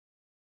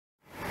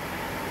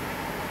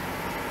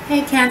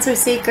Hey Cancer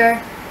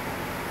Seeker,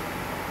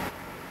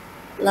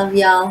 love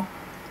y'all.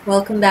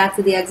 Welcome back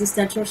to the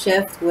Existential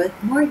Shift with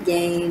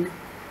Morgane.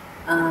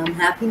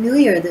 Happy New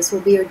Year. This will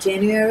be your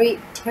January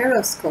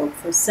tarot scope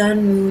for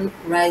Sun, Moon,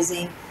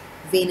 Rising,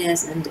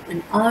 Venus, and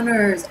in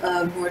honors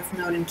of North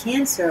Node in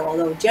Cancer,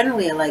 although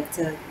generally I like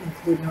to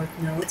include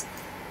North Nodes,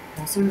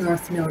 also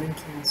North Node in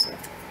Cancer.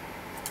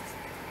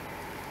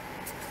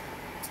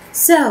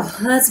 So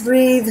let's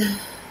breathe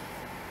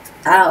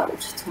out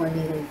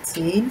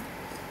 2018.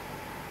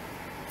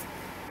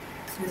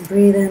 And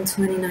breathe in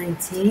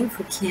 2019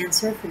 for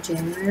Cancer for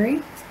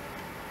January.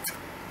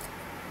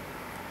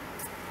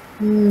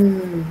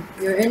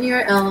 You're in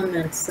your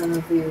element, some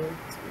of you.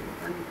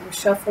 I'm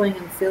shuffling,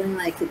 I'm feeling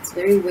like it's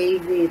very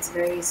wavy, it's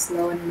very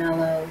slow and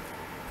mellow.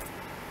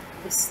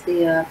 It's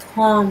the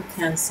calm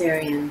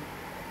Cancerian.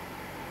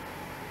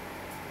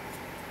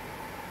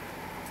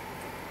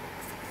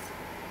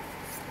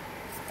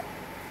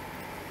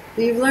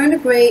 You've learned a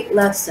great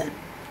lesson.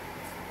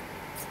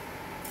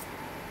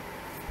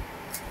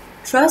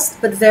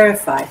 Trust but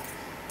verify.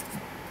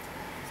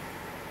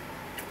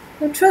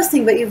 You're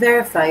trusting but you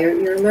verify.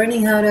 You're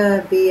learning how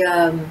to be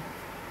a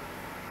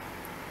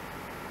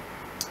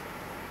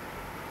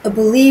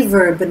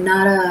believer, but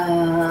not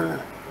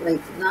a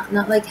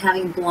not like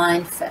having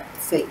blind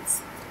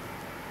faith.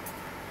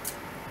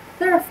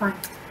 Verify.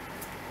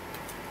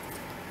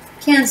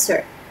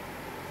 Cancer.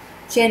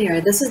 January.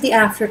 This is the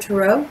after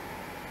tarot.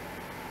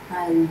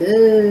 I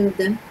love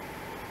them.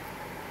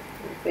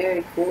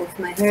 Very cool. If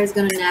my hair is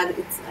gonna nag,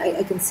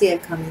 I can see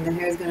it coming. The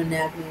hair is gonna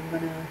nag me. I'm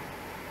gonna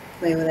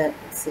play with it.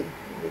 Let's see.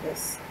 Maybe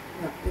this.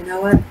 No, you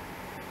know what?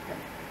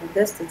 Like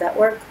this. Does that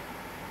work?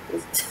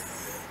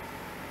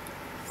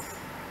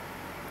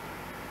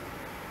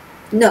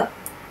 No.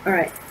 All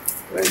right.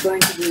 We're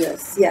going to do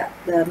this. Yeah.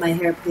 My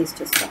hair piece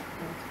just stopped.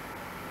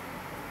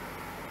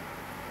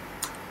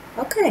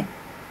 Okay.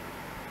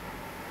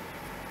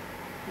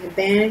 My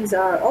bangs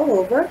are all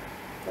over.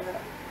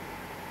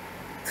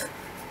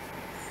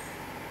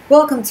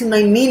 Welcome to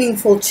my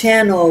meaningful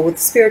channel with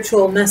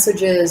spiritual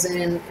messages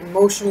and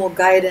emotional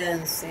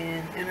guidance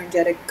and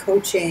energetic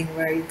coaching,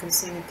 where you can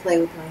see me play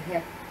with my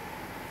hair.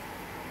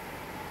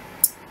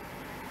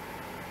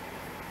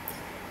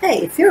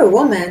 Hey, if you're a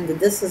woman, then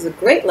this is a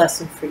great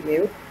lesson for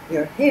you.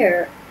 Your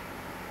hair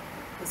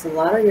is a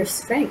lot of your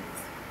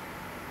strength.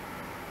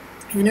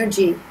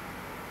 Energy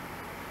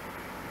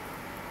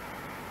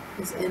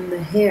is in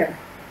the hair,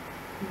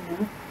 you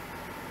know?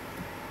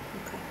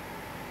 Okay.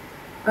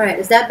 All right,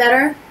 is that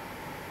better?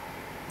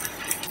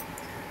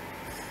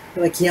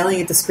 You're like yelling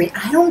at the screen.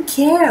 I don't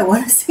care. I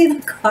want to see the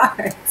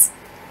cards.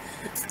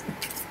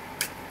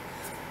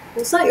 Well,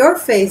 it's not your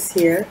face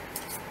here.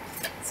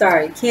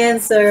 Sorry.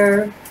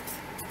 Cancer.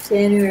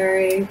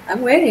 January.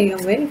 I'm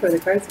waiting for the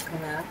cards to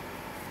come out.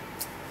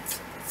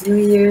 New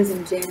Year's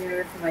in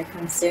January for my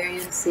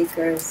Cancerian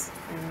seekers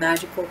and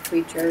magical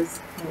creatures.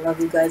 I love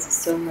you guys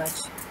so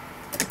much.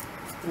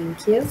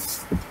 Thank you.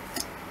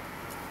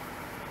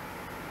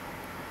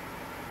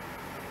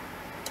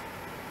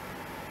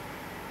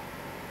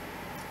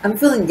 I'm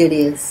feeling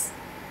giddies.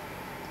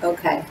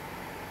 Okay.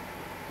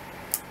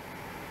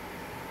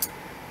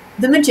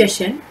 The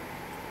Magician,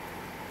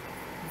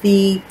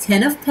 the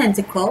Ten of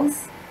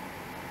Pentacles,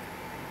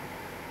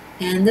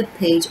 and the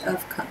Page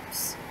of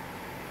Cups.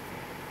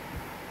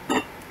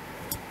 Can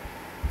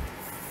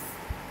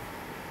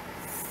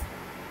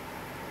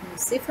you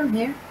see from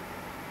here?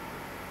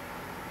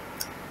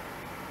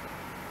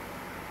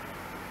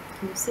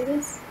 Can you see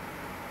this?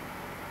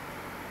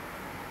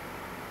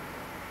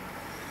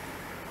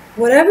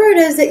 Whatever it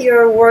is that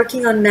you're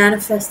working on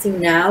manifesting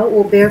now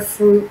will bear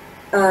fruit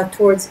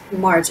towards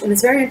March. And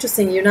it's very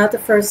interesting. You're not the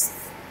first.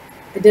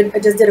 I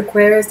just did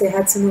Aquarius. They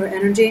had similar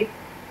energy.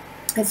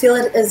 I feel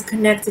it is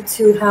connected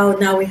to how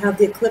now we have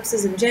the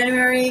eclipses in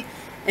January.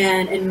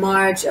 And in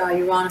March,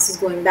 Uranus is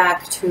going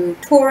back to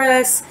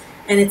Taurus.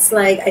 And it's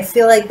like, I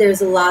feel like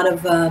there's a lot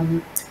of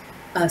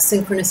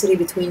synchronicity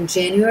between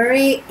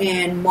January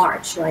and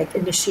March. Like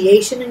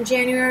initiation in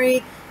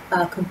January.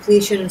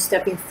 Completion and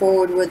stepping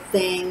forward with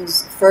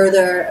things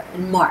further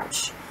in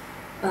March.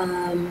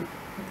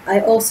 I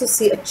also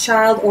see a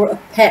child or a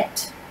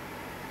pet.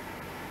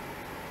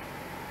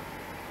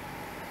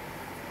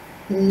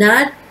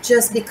 Not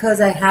just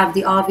because I have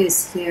the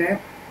obvious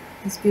here.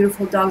 This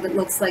beautiful dog that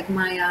looks like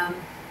my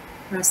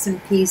rest in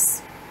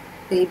peace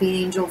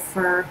baby angel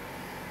fur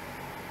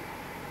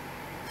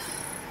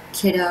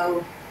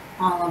kiddo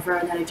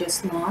Oliver that I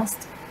just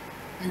lost.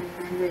 And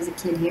then there's a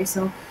kid here.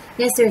 So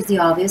yes, there's the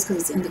obvious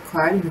because it's in the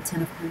card in the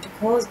Ten of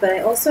Pentacles, but I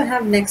also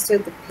have next to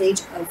it the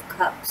Page of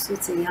Cups.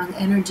 It's a young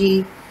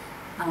energy,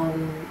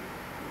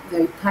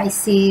 very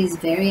Pisces,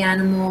 very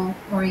animal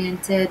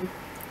oriented.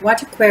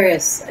 Watch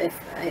Aquarius.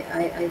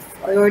 I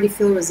already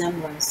feel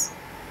resemblance.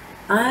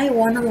 I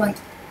want to like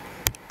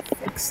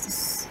fix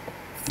this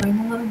frame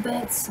a little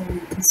bit so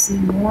you can see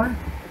more.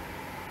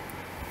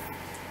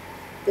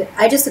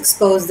 I just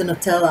exposed the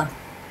Nutella.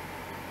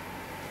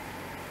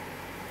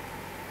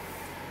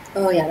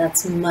 Oh yeah,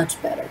 that's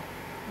much better.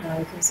 Now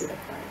you can see the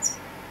cards.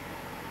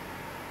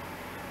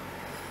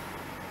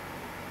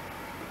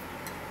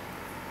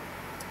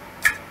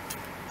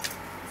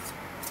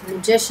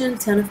 Magician,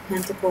 Ten of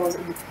Pentacles,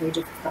 and the Page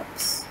of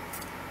Cups.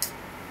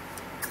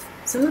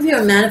 Some of you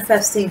are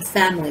manifesting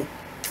family,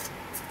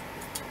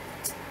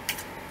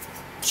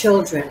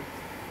 children,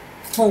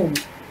 home.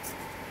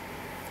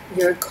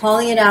 You're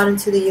calling it out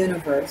into the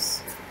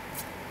universe.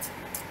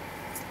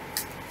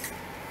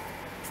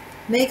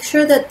 Make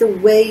sure that the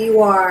way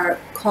you are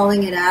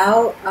calling it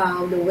out,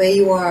 the way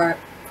you are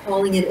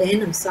calling it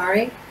in,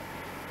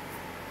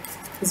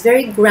 is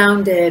very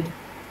grounded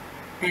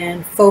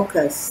and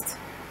focused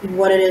in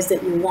what it is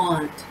that you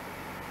want.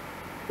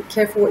 Be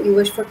careful what you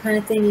wish for, kind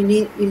of thing.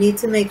 You need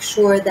to make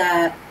sure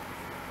that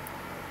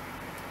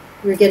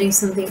you're getting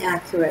something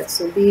accurate.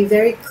 So be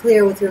very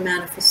clear with your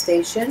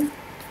manifestation.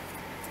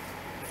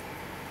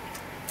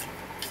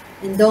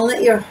 And don't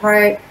let your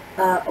heart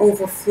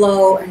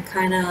overflow and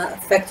kind of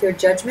affect your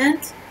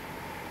judgment.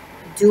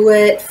 Do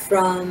it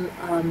from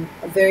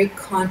a very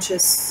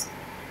conscious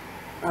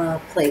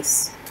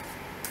place.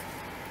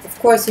 Of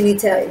course, you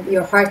need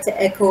your heart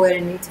to echo it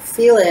and you need to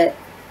feel it,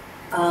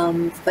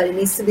 but it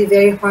needs to be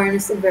very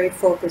harnessed and very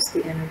focused,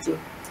 the energy,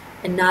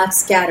 and not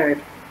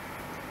scattered.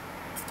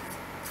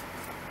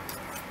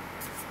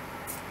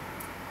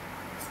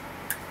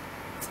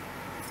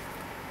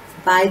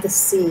 By the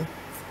sea.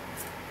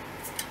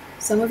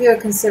 Some of you are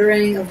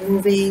considering of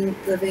moving,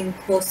 living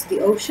close to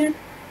the ocean.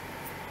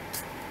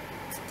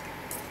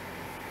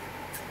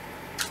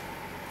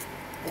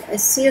 I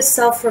see a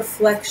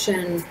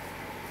self-reflection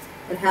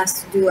that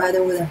has to do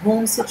either with a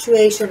home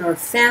situation or a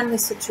family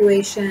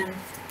situation.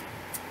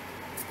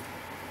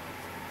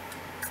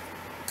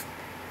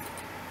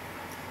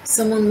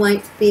 Someone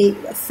might be,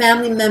 a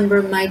family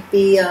member might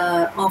be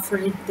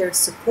offering their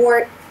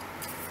support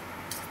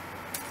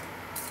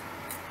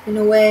in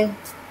a way.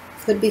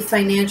 Could be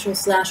financial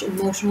 /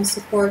 emotional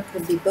support,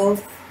 could be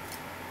both.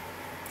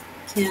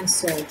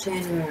 Cancer,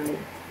 January.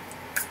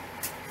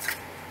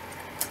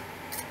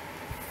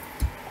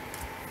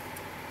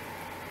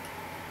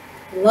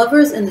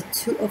 Lovers and the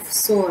Two of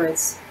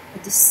Swords. A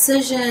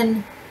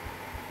decision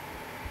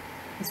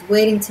is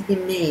waiting to be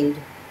made.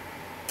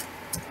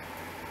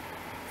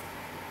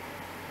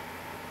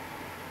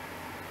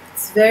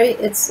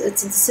 It's a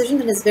decision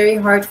that is very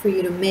hard for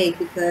you to make,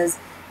 because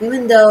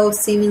even though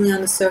seemingly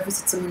on the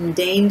surface it's a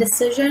mundane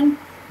decision,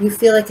 you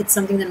feel like it's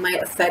something that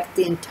might affect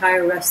the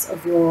entire rest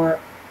of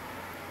your,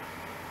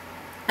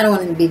 I don't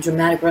want it to be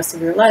dramatic, rest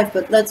of your life,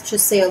 but let's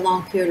just say a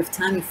long period of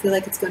time. You feel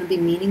like it's going to be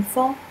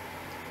meaningful.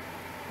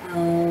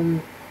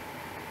 And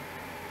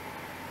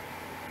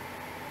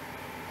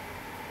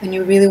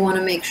you really want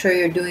to make sure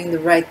you're doing the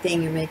right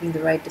thing, you're making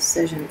the right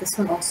decision. This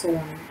one also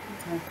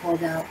kind of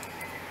called out.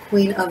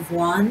 Queen of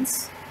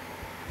Wands.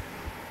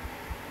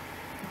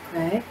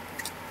 Okay.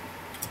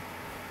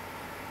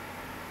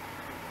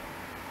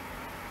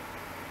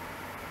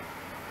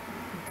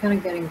 I'm kind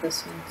of getting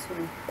this one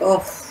too.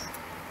 Oh,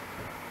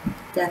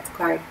 Death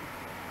card.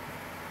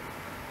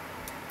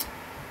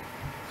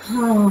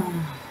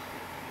 Oh.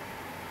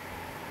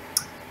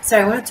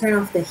 Sorry, I want to turn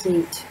off the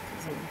heat.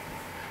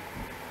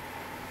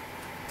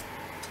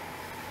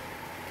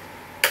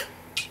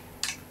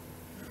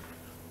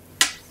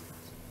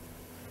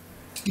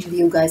 Maybe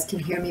you guys can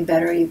hear me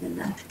better even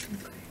now.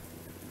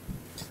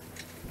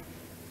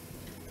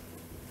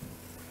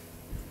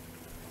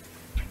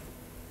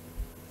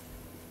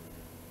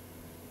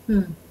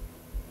 Okay.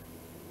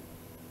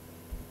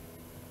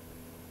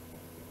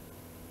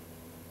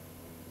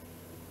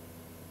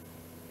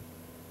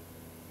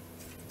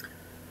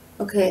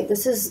 Okay,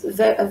 this is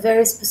a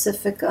very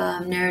specific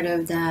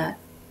narrative that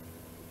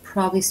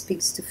probably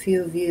speaks to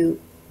few of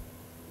you.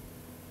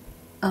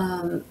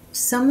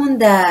 Someone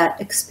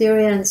that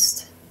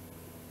experienced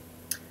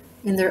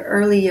in their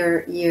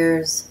earlier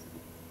years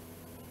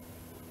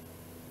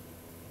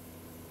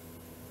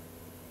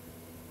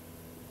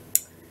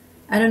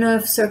I don't know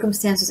if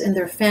circumstances in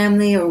their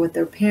family or with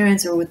their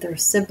parents or with their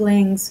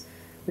siblings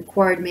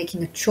required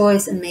making a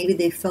choice, and maybe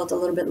they felt a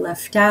little bit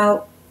left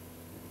out.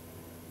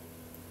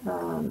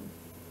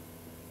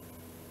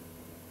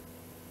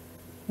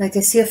 Like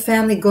I see a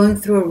family going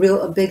through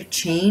a big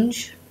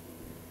change,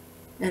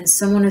 and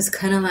someone is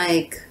kind of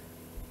like,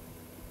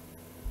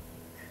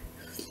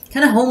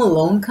 kind of Home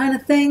Alone kind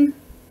of thing,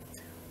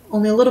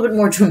 only a little bit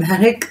more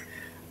dramatic.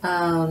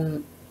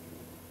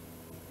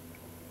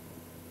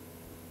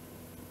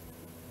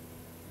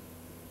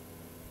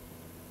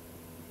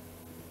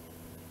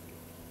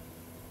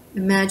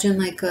 Imagine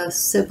like a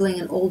sibling,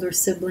 an older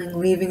sibling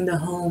leaving the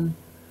home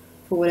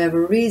for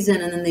whatever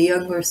reason, and then the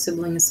younger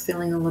sibling is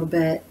feeling a little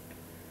bit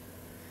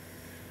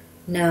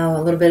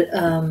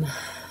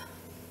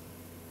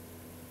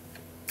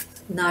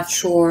not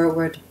sure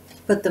where to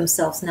put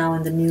themselves now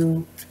in the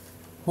new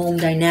home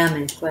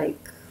dynamic,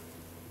 like,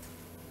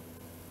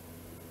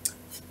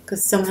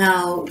 because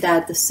somehow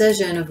that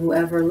decision of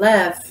whoever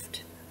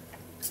left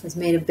has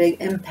made a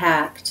big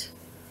impact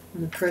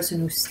on the person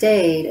who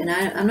stayed. And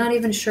I'm not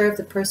even sure if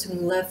the person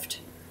who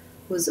left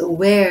was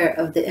aware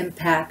of the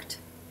impact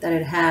that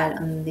it had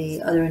on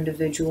the other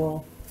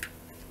individual.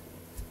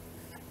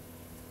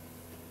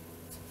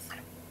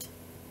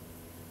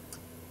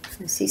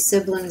 I see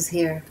siblings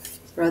here,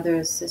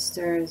 brothers,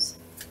 sisters.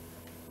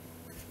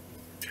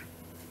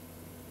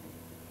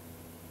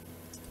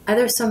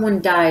 Either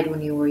someone died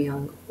when you were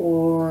young,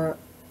 or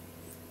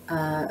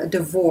a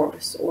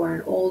divorce, or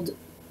an old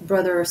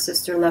brother or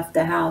sister left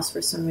the house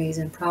for some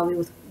reason,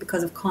 probably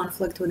because of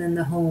conflict within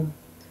the home.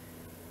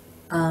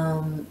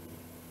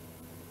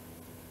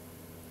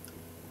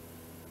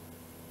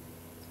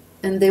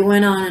 And they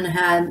went on and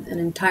had an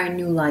entire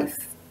new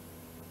life,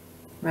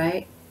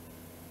 right?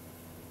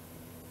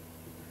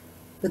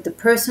 But the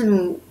person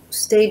who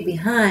stayed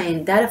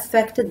behind, that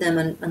affected them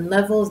on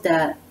levels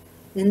that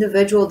the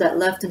individual that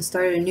left and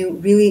started anew,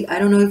 really, I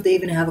don't know if they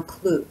even have a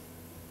clue.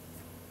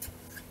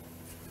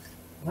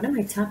 What am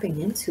I tapping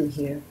into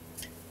here?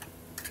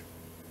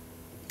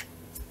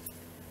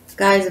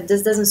 Guys, if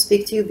this doesn't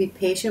speak to you, be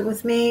patient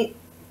with me.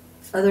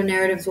 Other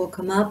narratives will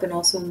come up, and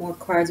also more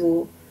cards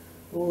will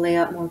lay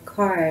out more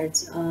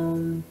cards.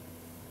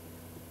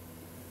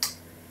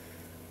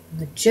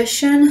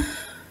 Magician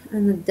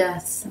and the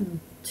Death on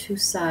two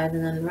sides,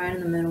 and then right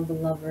in the middle, the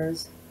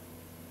Lovers.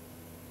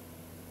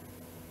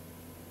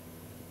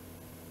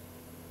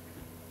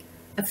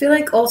 I feel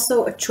like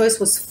also a choice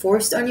was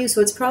forced on you,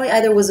 so it's probably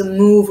either was a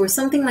move or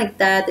something like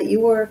that, that you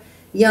were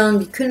young,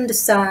 you couldn't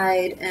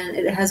decide, and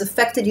it has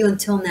affected you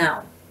until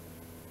now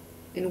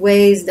in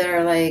ways that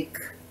are like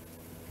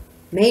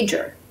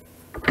major.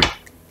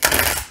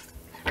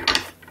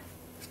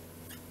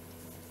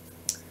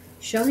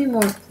 Show me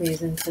more,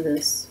 please, into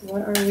this.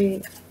 What are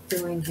we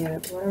doing here?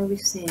 What are we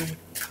seeing?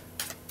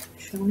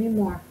 Show me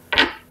more.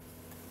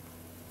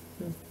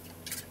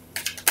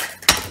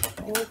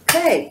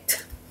 Okay.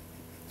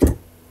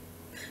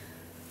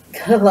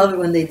 Gotta love it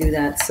when they do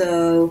that.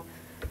 So,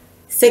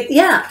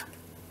 yeah,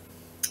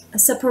 a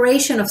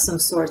separation of some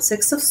sort.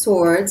 Six of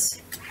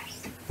Swords.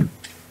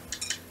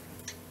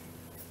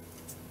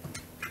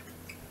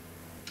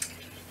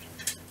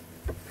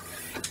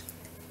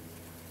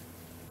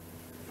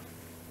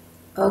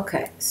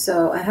 Okay,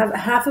 so I have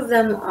half of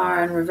them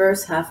are in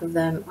reverse, half of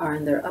them are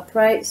in their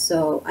upright.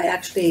 So I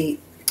actually,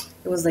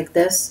 it was like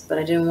this, but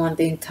I didn't want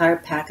the entire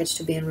package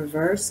to be in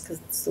reverse because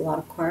it's a lot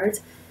of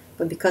cards.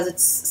 But because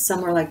it's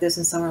somewhere like this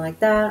and somewhere like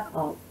that,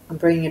 I'm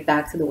bringing it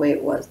back to the way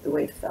it was, the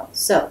way it felt.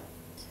 So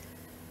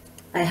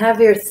I have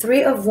here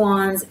Three of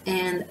Wands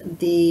and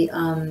the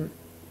I'm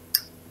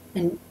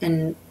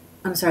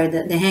sorry,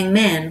 the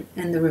Hangman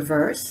in the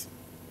reverse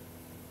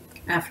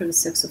after the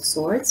Six of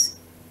Swords.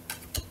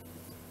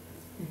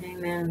 The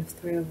Hangman and the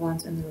Three of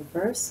Wands in the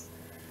reverse.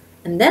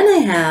 And then I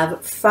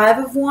have Five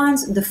of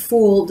Wands, the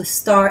Fool, the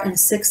Star, and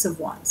Six of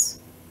Wands.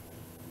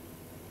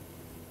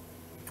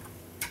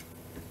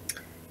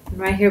 And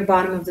right here,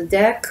 bottom of the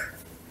deck,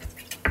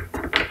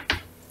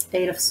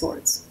 Eight of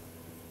Swords.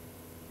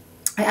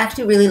 I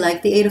actually really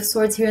like the Eight of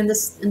Swords here in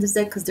this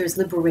deck because there's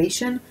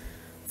liberation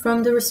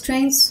from the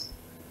restraints.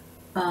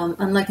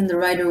 Unlike in the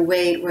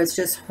Rider-Waite, where it's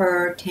just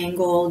her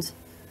tangled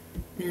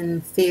in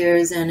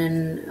fears and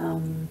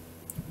in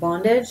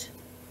bondages.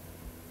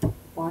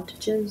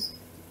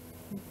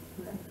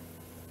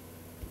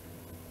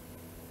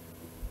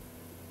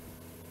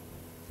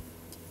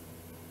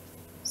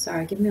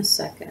 Sorry, give me a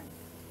second.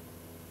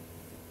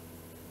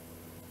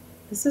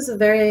 This is a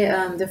very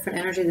different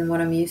energy than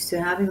what I'm used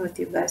to having with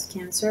you guys,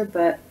 Cancer,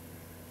 but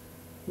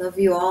love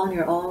you all, and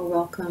you're all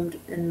welcomed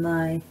in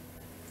my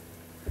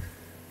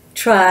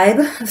tribe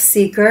of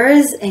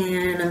seekers.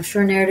 And I'm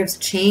sure narratives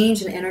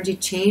change and energy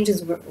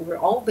changes. We're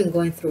all been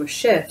going through a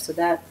shift, so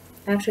that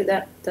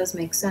does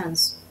make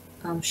sense.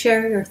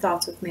 Share your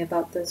thoughts with me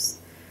about this.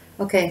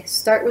 Okay,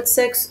 start with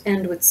 6,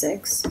 end with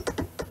 6.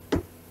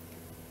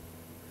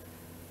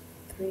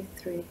 3,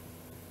 3.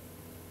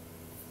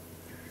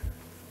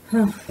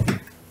 Huh.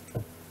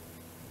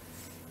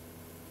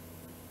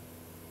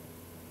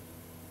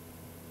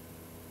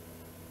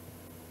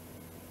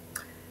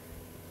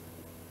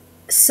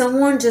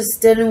 Someone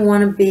just didn't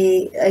want to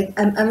be.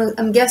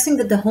 I'm guessing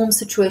that the home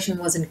situation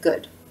wasn't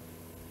good,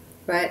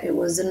 right? It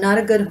was not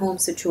a good home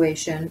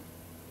situation,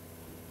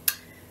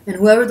 and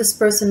whoever this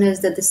person is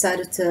that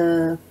decided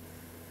to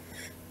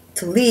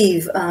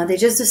leave, they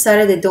just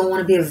decided they don't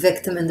want to be a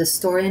victim in the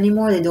story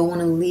anymore. They don't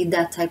want to lead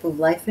that type of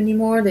life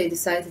anymore. They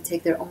decided to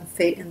take their own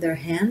fate in their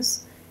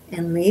hands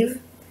and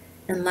leave.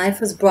 And life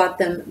has brought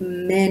them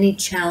many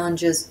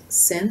challenges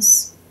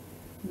since.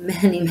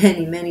 Many,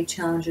 many, many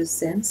challenges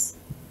since.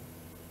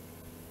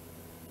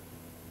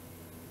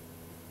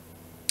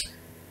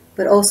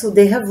 But also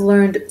they have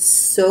learned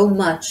so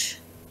much.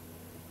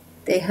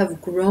 They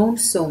have grown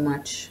so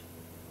much.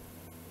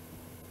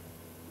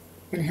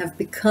 And have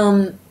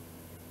become,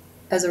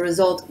 as a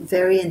result,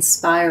 very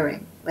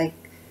inspiring. Like,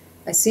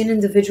 I see an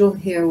individual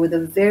here with a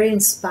very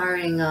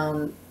inspiring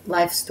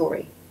life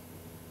story.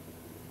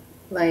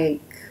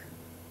 Like,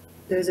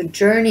 there's a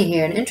journey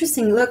here. And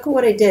interesting, look at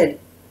what I did.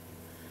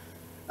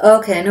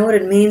 Okay, I know what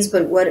it means,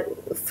 but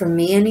what, for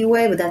me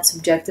anyway, but that's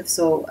subjective,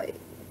 so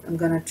I'm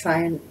going to try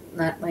and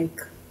not,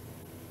 like,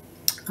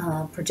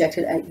 project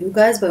it at you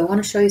guys, but I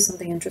want to show you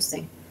something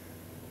interesting.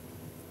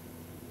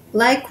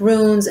 Like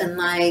runes and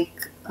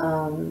like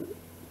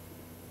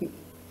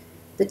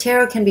The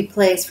tarot can be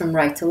placed from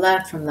right to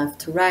left, from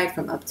left to right,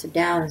 from up to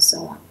down, and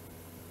so on.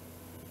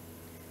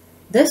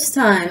 This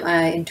time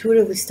I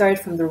intuitively started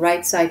from the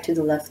right side to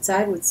the left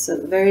side, with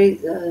a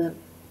very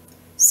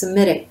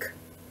Semitic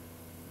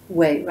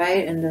way,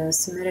 right? In the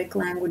Semitic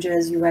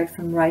languages, you write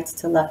from right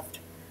to left.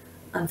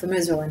 I'm from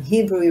Israel. In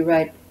Hebrew, you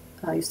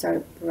start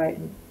at the right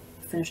and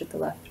finish at the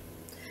left.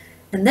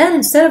 And then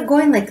instead of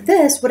going like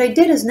this, what I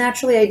did is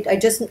naturally I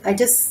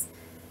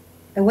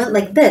went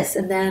like this,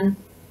 and then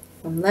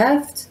from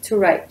left to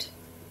right.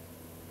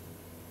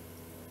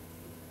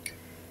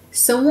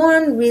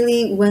 Someone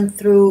really went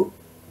through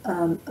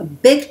a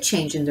big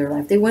change in their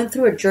life. They went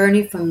through a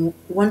journey from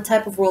one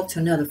type of world to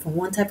another, from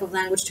one type of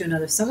language to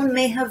another. Someone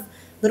may have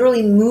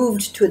literally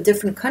moved to a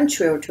different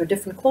country or to a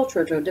different culture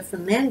or to a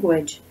different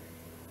language.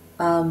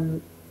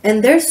 And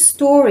their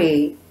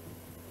story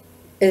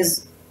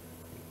is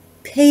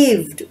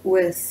paved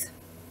with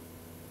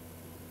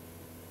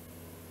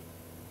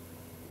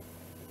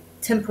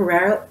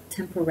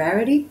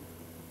temporarity.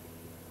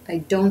 I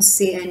don't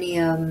see any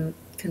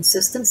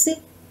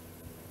consistency.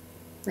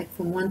 Like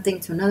from one thing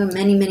to another,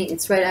 many,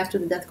 it's right after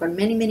the death card,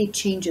 many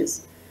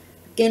changes,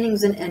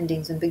 beginnings and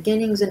endings, and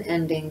beginnings and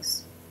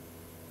endings.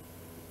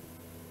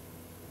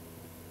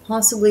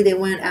 Possibly they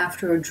went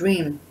after a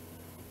dream.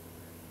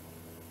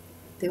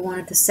 They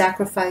wanted to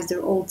sacrifice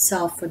their old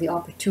self for the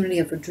opportunity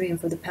of a dream,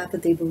 for the path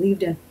that they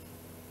believed in.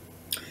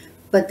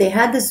 But they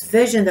had this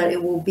vision that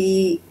it will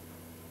be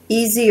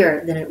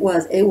easier than it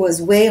was. It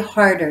was way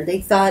harder.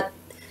 They thought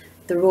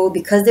the road,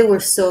 because they were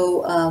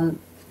so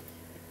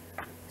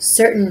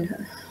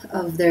certain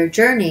of their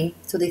journey,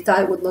 so they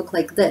thought it would look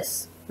like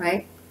this,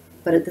 right?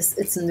 But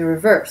it's in the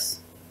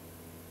reverse.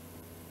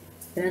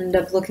 It ended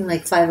up looking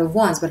like Five of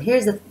Wands. But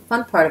here's the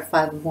fun part of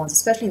Five of Wands,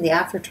 especially in the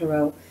After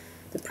Tarot.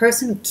 The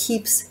person who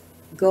keeps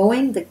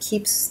going, that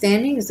keeps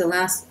standing, is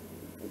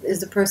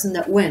the person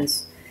that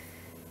wins.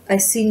 I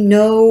see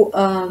no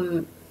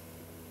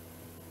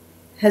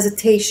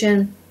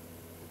hesitation,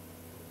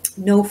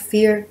 no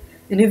fear.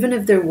 And even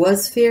if there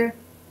was fear,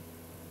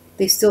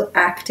 they still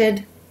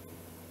acted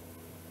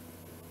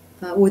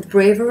with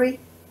bravery,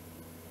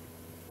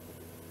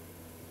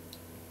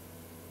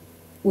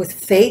 with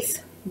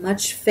faith,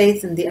 much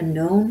faith in the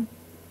unknown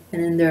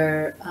and in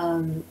their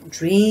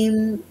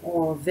dream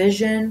or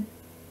vision.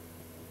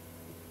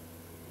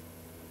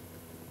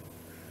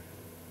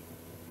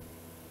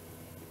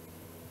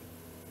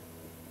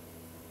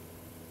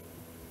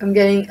 I'm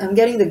getting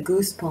the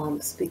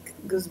goosebumps.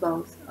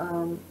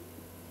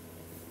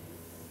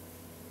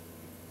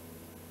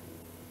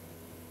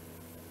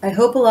 I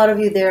hope a lot of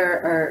you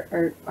there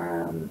are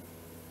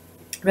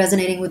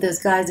resonating with this,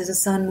 guys. There's a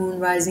sun, moon,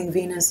 rising,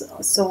 Venus,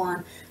 so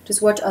on.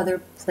 Just watch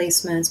other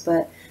placements.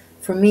 But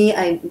for me,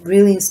 I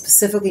really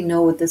specifically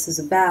know what this is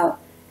about.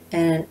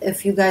 And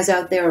if you guys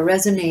out there are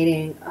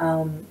resonating,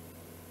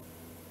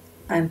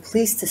 I'm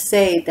pleased to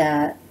say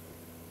that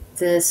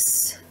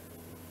this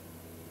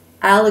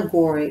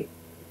allegory,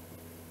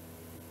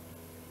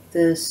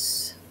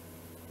 this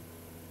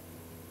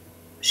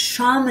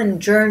shaman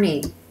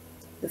journey,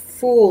 the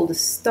Fool, the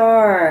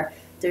Star,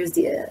 there's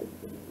the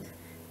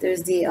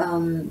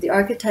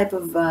archetype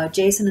of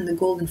Jason and the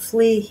Golden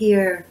Flea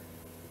here,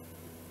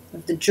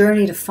 of the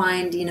journey to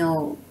find,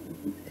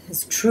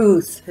 his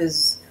truth,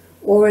 his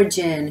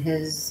origin,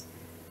 his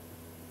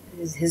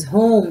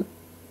home.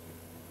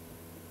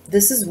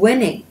 This is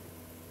winning.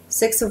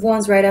 Six of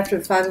Wands right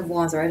after Five of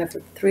Wands, right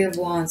after Three of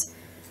Wands.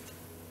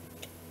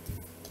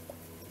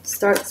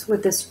 Starts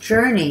with this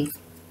journey,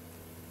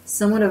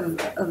 somewhat of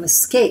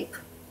escape.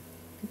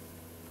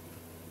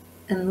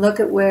 And look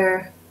at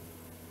where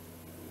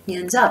he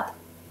ends up.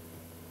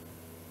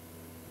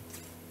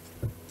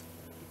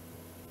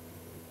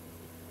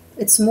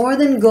 It's more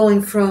than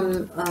going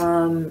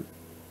from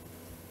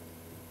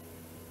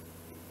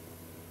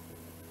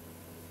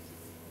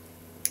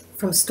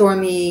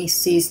stormy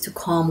seas to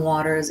calm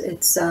waters.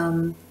 It's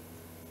to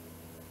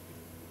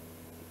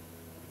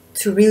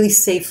really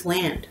safe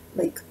land.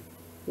 Like,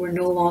 we're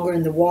no longer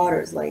in the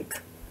waters.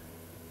 Like,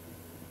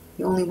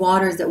 the only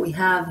waters that we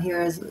have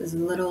here is a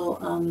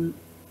little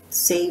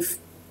safe,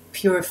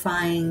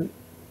 purifying,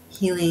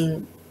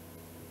 healing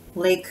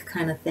lake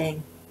kind of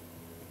thing.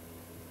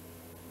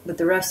 But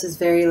the rest is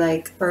very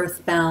like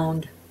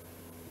earthbound.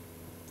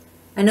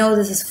 I know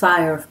this is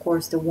fire, of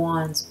course, the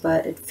wands,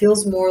 but it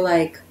feels more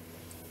like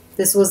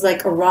this was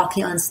like a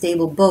rocky,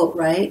 unstable boat,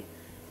 right?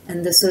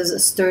 And this is a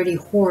sturdy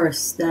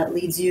horse that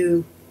leads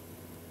you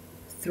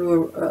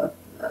through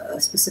a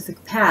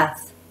specific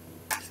path.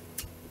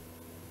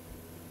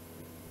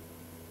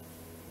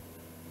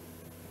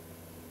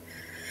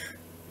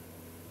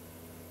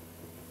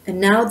 And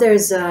now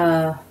there's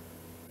a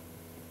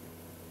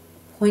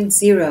point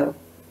zero.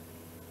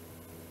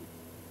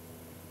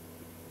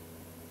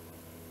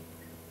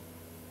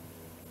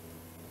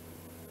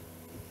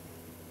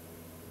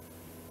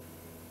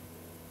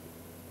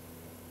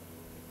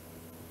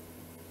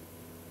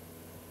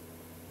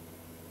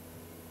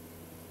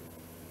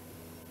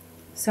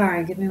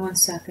 Sorry, give me 1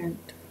 second.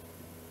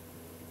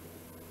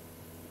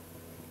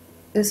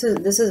 This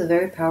is a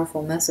very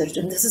powerful message,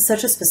 and this is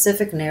such a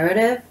specific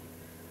narrative.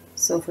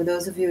 So for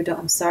those of you who don't,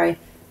 I'm sorry.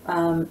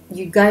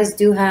 You guys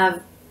do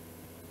have.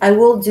 I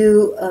will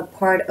do a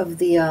part of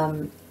the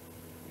an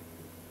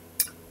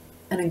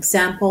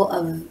example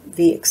of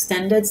the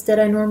extendeds that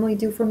I normally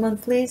do for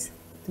monthlies.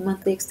 The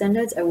monthly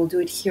extendeds. I will do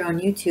it here on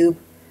YouTube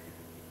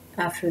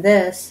after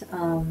this.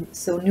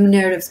 So new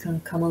narratives can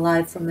come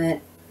alive from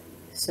it.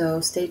 So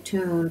stay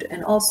tuned.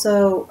 And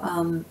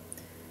also,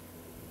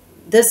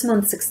 this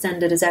month's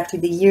extended is actually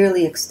the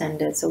yearly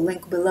extended. So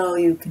link below,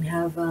 you can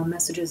have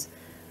messages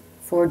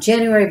for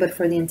January, but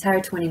for the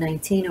entire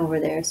 2019 over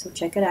there. So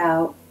check it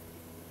out.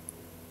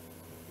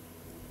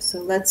 So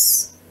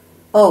let's,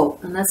 oh,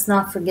 and let's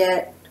not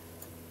forget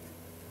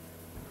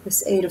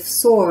this Eight of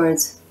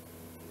Swords.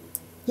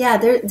 Yeah,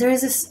 there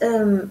is this,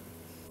 there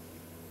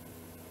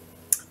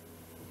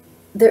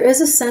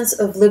is a sense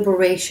of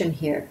liberation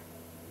here.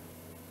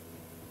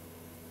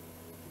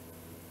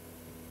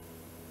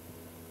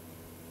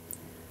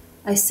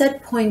 I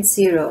said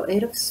 0.0,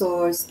 Eight of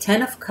Swords,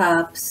 10 of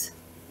Cups,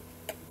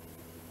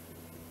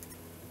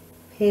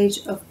 Page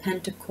of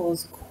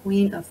Pentacles,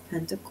 Queen of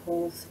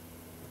Pentacles.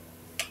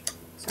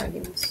 Sorry,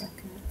 give me a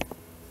second.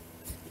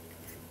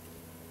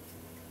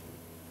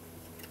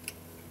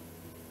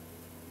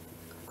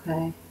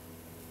 Okay.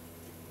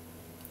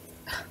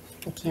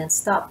 I can't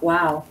stop.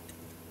 Wow.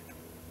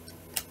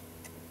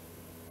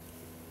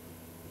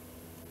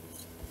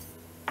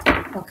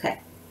 Okay.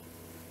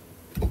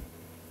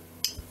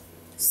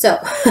 So,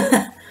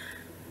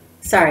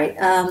 sorry.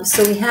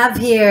 So we have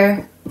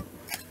here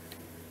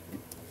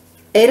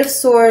Eight of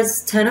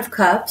Swords, 10 of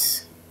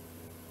Cups.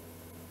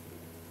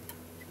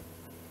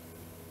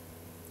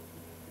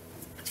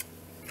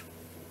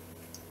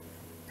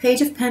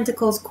 Page of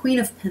Pentacles, Queen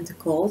of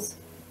Pentacles.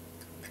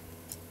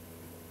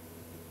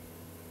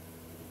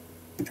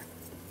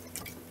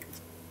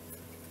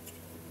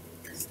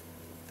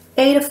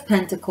 Eight of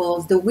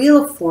Pentacles, the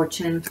Wheel of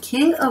Fortune,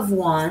 King of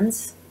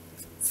Wands,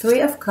 Three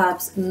of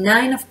Cups,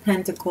 Nine of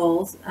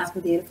Pentacles, after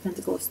the Eight of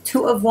Pentacles,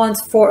 Two of Wands,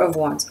 Four of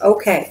Wands.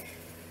 Okay.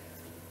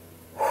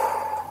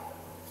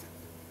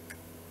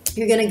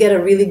 You're going to get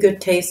a really good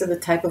taste of the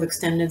type of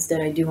extendeds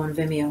that I do on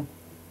Vimeo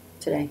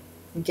today,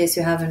 in case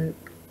you haven't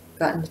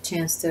gotten the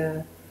chance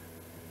to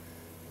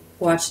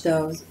watch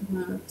those.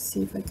 I'm going to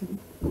see if I can,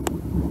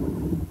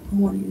 I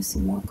want to use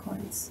some more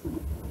cards in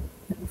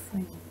the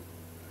frame.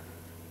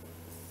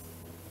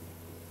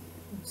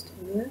 Let's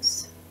do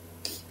this.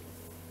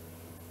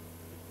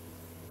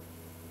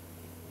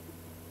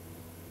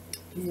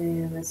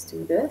 And let's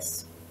do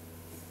this.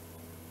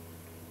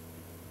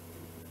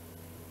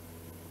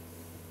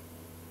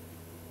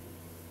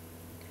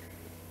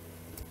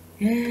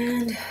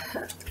 And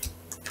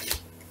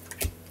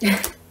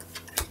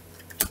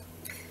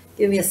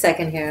give me a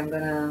second here. I'm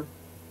gonna,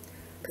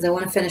 because I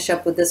want to finish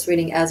up with this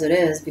reading as it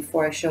is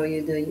before I show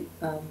you the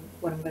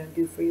what I'm gonna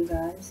do for you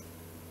guys.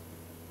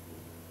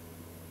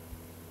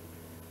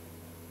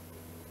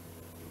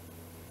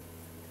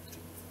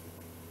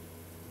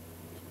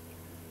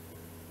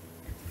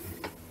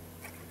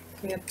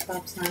 Three of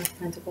Cups, Nine of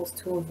Pentacles,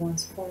 Two of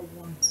Wands, Four of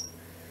Wands.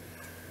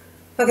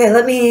 Okay,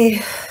 let me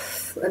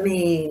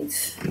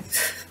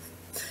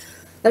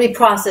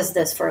process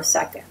this for a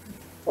second,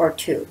 or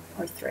two,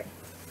 or three.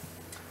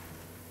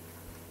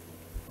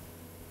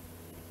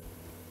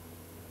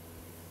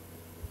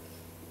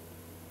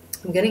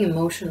 I'm getting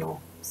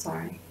emotional.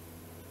 Sorry.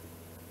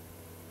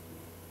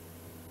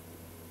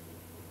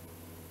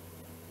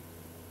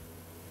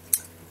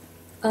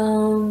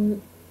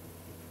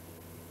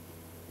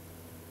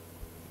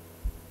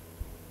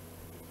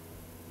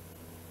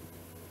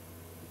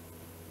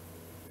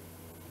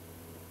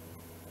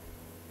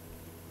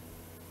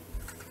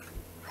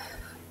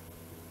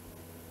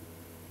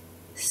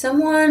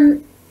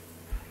 Someone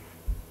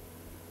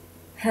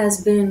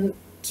has been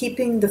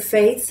keeping the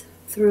faith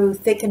through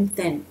thick and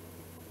thin.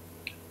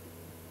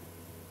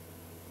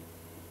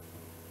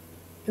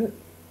 You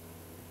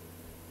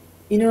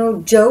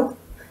know, Job,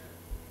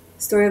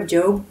 story of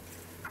Job.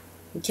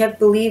 He kept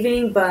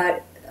believing,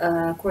 but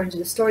according to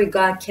the story,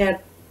 God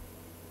kept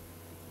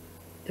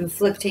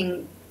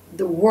inflicting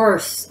the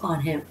worst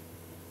on him.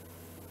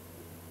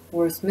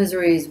 Worst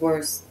miseries,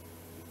 worst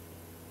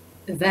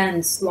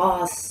events,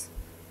 loss.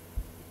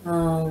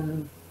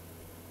 And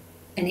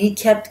he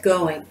kept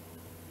going.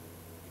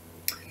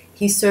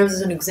 He serves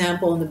as an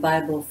example in the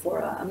Bible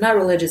for, I'm not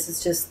religious,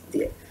 it's just,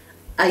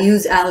 I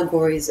use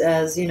allegories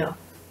as, you know,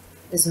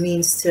 as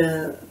means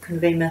to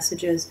convey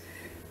messages.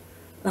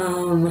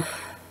 What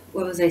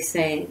was I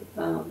saying?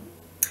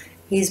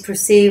 He's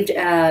perceived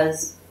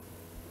as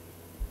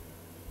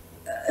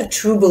a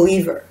true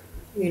believer,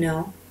 you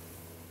know.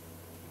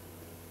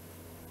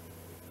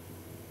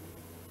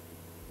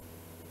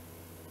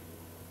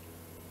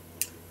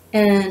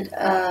 And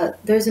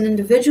there's an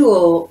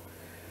individual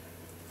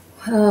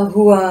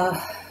who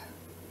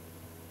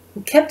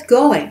kept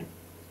going,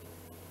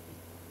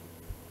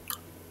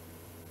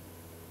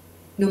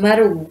 no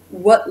matter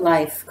what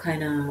life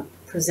kind of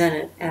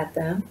presented at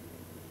them.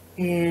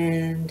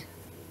 And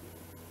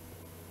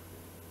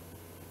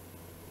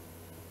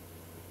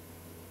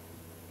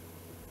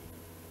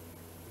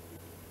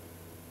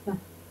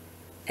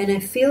And I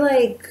feel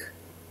like,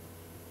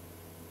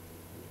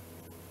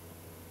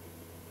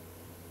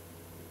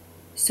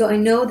 so I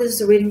know this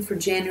is a reading for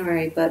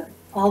January, but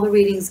all the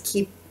readings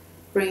keep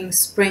bringing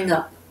spring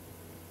up,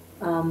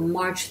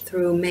 March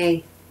through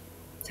May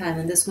time,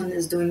 and this one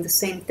is doing the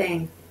same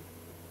thing,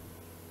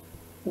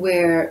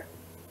 where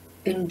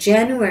in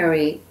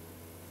January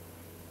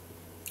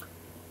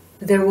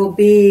there will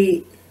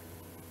be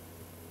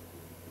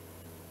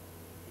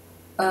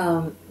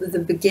the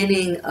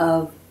beginning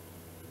of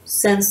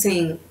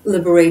sensing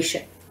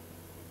liberation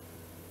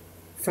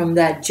from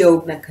that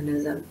Job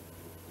mechanism.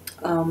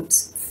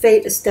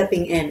 Fate is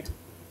stepping in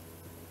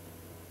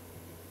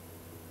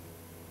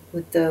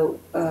with the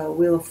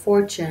Wheel of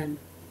Fortune.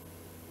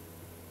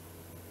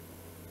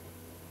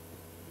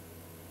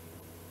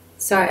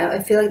 Sorry,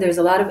 I feel like there's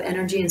a lot of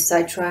energy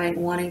inside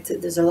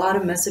there's a lot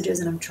of messages,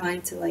 and I'm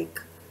trying to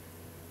like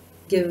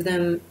give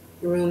them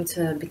room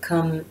to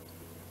become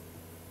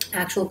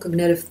actual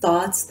cognitive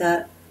thoughts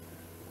that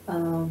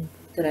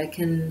that I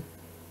can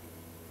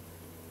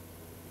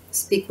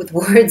speak with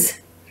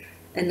words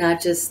and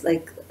not just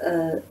like,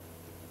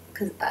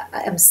 because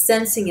I'm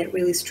sensing it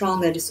really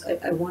strong.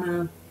 I want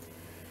to,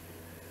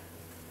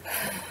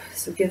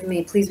 so give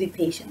me, please be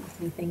patient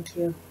with me. Thank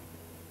you.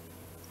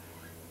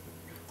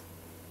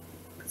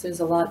 Because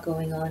there's a lot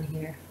going on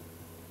here.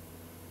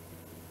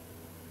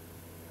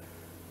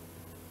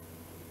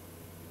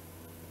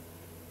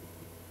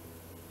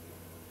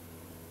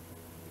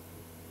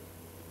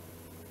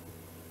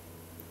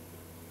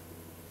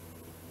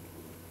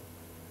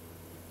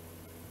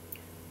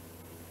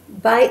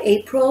 By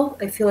April,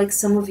 I feel like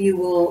some of you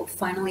will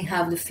finally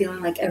have the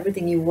feeling like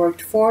everything you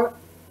worked for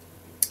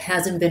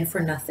hasn't been for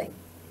nothing.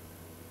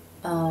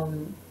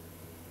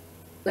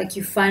 Like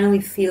you finally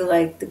feel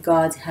like the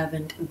gods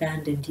haven't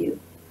abandoned you.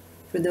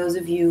 For those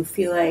of you who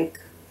feel like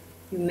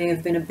you may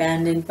have been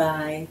abandoned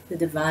by the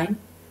divine,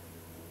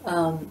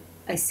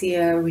 I see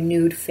a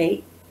renewed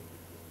fate,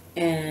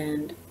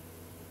 and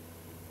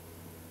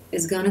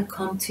is going to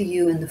come to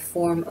you in the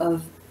form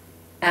of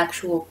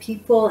actual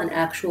people and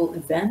actual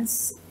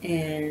events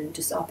and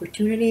just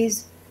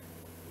opportunities.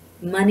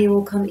 Money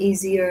will come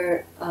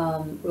easier,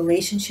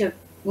 relationship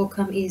will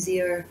come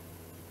easier,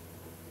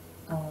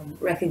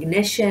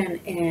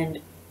 recognition.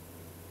 And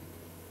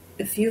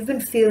if you've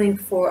been feeling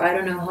for I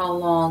don't know how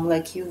long,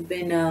 like you've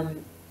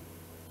been,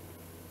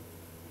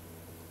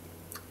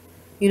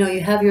 you know,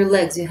 you have your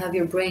legs, you have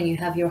your brain, you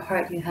have your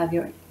heart, you have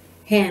your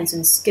hands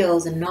and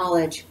skills and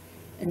knowledge,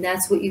 and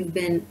that's what you've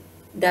been,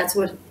 that's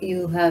what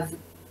you have,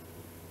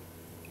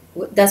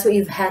 that's what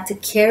you've had to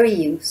carry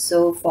you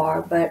so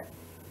far. But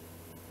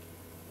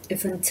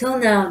if until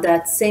now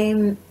that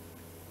same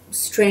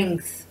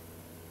strength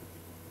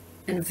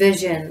and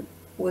vision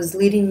was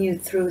leading you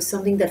through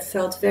something that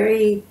felt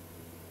very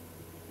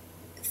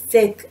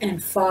thick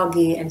and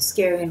foggy and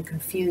scary and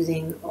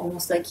confusing,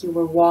 almost like you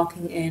were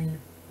walking in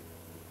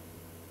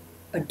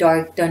a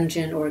dark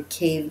dungeon or a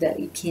cave that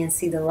you can't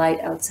see the light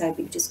outside,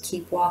 but you just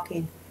keep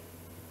walking,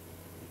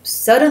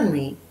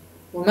 suddenly,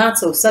 well, not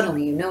so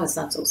suddenly, you know it's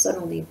not so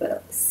suddenly,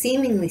 but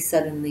seemingly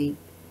suddenly,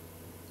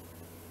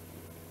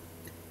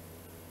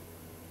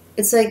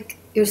 it's like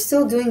you're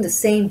still doing the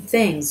same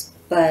things,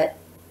 but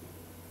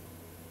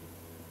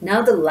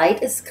now the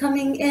light is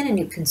coming in and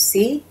you can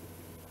see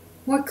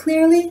more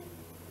clearly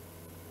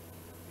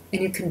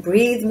and you can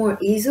breathe more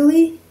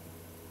easily.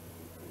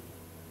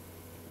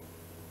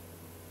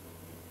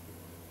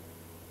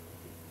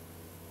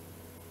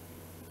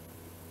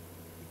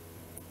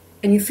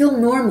 And you feel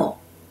normal.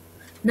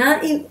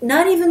 Not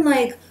even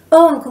like,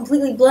 oh, I'm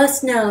completely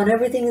blessed now and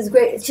everything is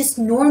great. It's just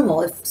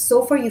normal. If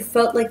so far you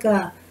felt like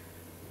a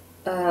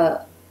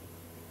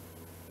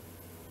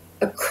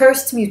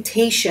cursed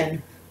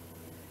mutation,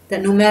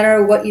 that no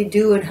matter what you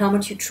do and how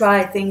much you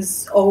try,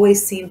 things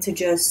always seem to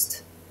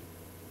just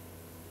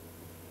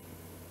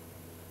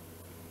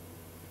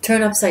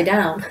turn upside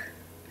down.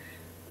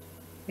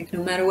 Like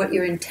no matter what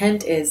your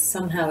intent is,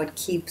 somehow it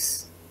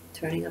keeps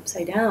turning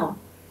upside down.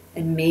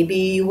 And maybe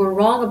you were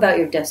wrong about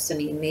your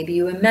destiny, and maybe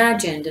you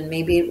imagined, and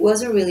maybe it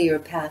wasn't really your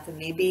path, and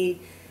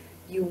maybe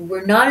you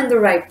were not in the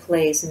right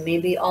place, and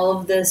maybe all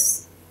of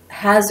this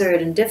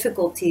hazard and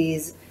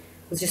difficulties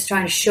was just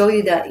trying to show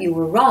you that you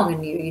were wrong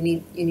and you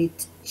need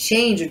to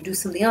change or do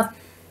something else.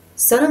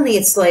 Suddenly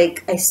it's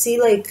like I see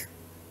like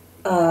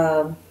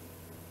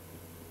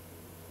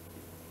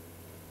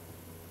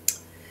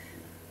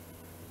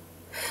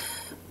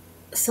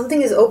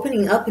something is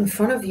opening up in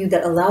front of you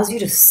that allows you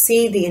to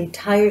see the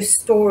entire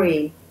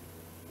story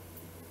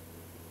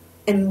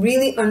and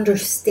really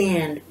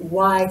understand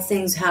why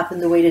things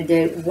happened the way they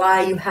did,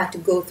 why you had to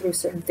go through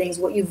certain things,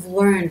 what you've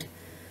learned,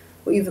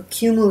 what you've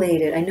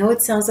accumulated. I know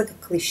it sounds like a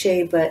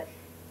cliche, but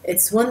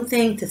it's one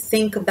thing to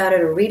think about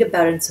it or read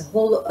about it. It's a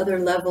whole other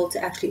level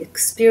to actually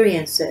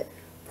experience it.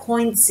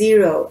 Point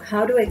zero.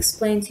 How do I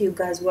explain to you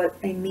guys what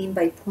I mean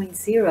by point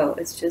zero?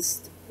 It's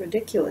just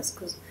ridiculous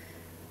because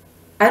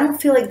I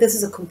don't feel like this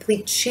is a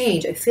complete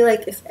change. I feel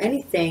like, if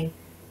anything,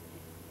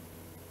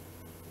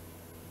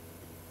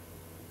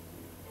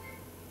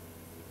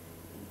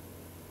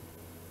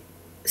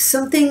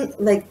 something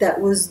like that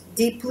was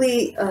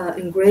deeply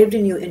engraved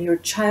in you in your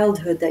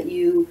childhood, that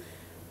you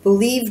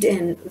believed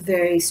in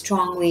very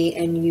strongly,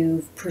 and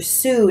you've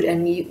pursued,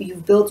 and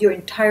you've built your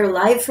entire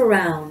life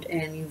around,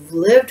 and you've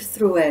lived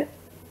through it.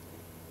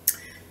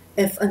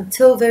 If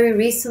until very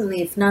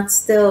recently, if not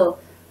still,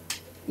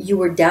 you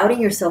were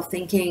doubting yourself,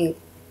 thinking,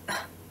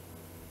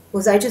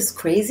 was I just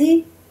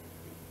crazy?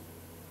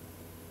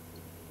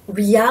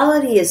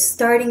 Reality is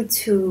starting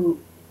to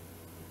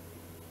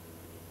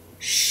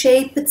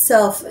shape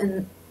itself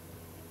in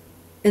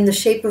the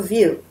shape of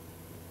you.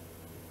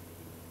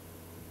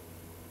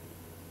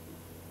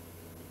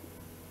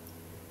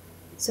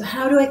 So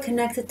how do I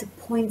connect it to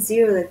point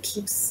zero that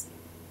keeps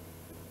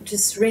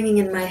just ringing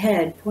in my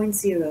head? Point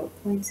zero,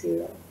 point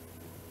zero.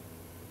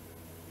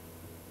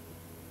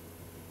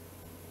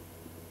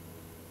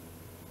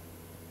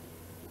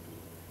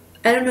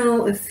 I don't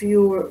know if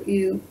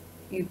you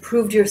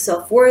proved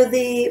yourself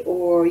worthy,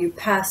 or you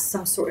passed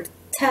some sort of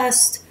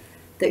test,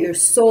 that your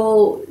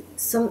soul,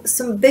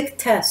 some big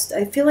test.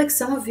 I feel like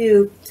some of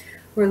you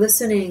who are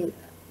listening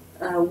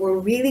were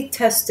really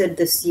tested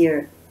this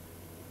year.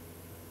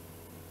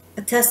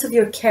 A test of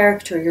your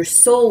character. Your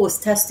soul was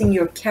testing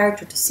your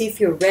character to see if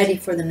you're ready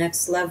for the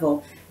next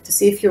level, to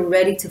see if you're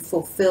ready to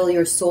fulfill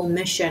your soul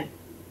mission.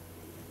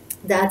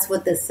 That's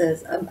what this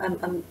is.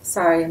 I'm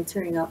sorry, I'm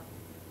tearing up.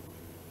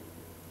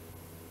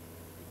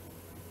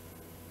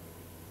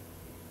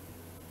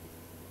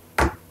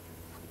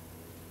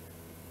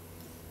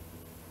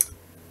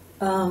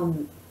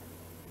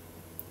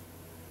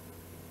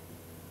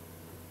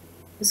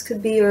 This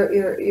could be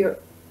the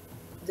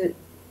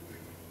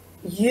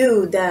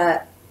you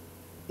that,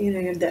 you know,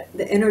 you're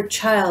the inner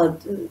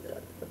child,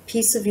 a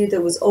piece of you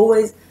that was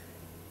always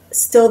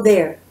still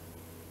there,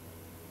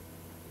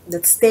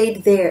 that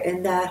stayed there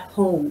in that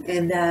home,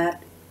 in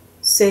that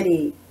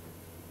city,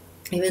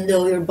 even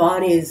though your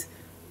body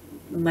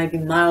might be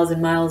miles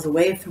and miles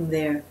away from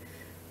there.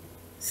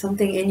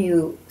 Something in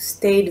you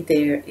stayed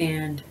there,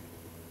 and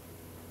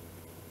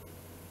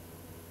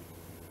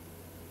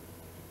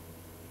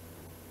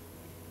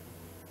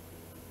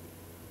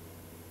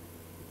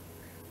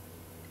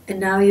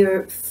now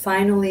you're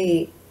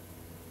finally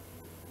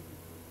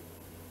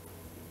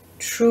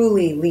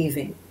truly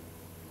leaving.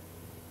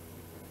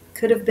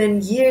 Could have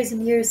been years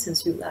and years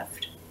since you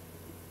left,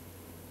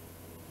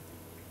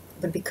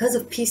 but because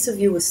a piece of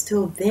you was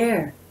still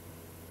there,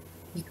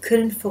 you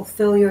couldn't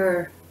fulfill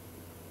you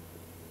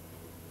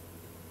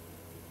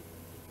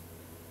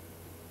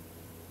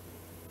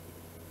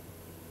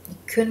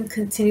couldn't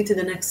continue to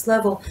the next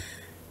level.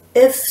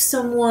 If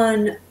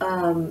someone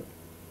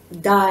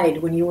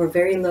died when you were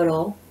very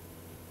little,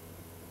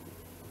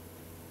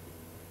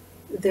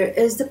 there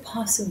is the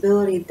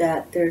possibility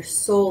that their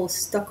soul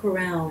stuck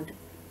around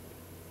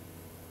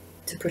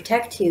to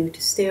protect you,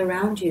 to stay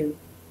around you.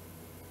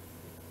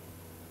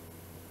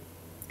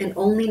 And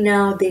only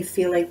now they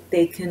feel like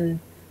they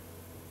can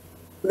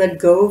let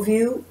go of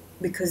you,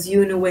 because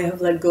you in a way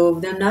have let go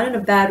of them. Not in a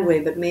bad way,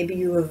 but maybe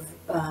you have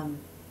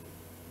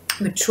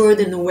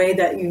matured in a way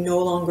that you no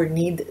longer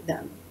need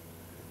them.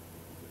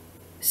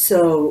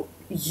 So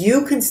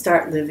you can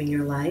start living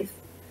your life,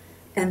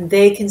 and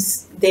they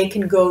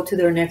can go to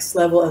their next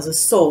level as a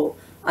soul,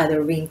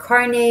 either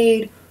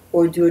reincarnate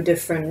or do a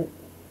different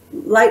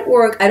light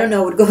work. I don't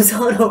know what goes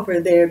on over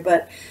there,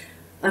 but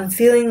I'm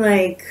feeling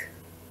like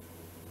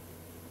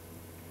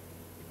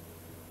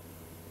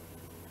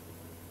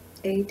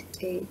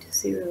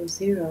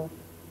 8800.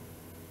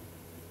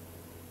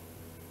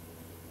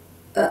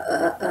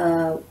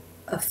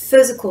 A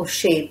physical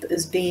shape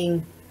is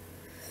being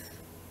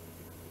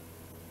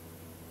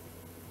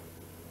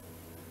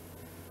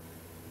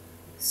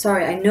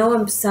sorry, I know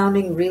I'm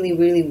sounding really,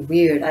 really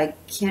weird. I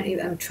can't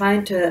even, I'm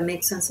trying to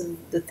make sense of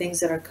the things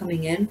that are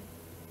coming in.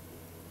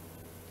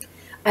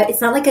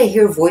 It's not like I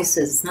hear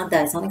voices. It's not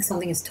that. It's not like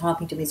something is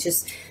talking to me. It's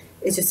just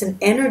an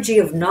energy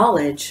of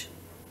knowledge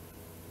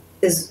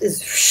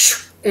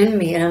is in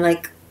me, and I'm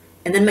like,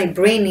 and then my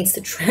brain needs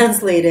to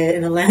translate it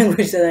in a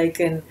language that I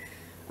can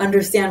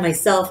understand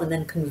myself and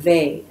then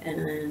convey.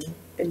 And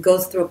it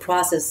goes through a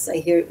process.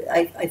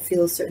 I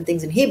feel certain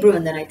things in Hebrew,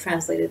 and then I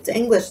translate it to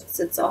English.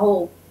 It's a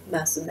whole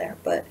mess in there.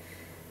 But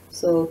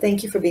so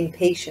thank you for being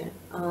patient.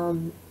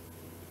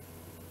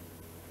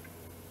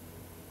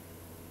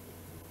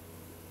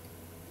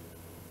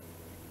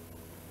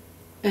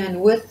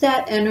 And with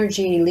that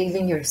energy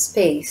leaving your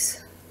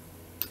space,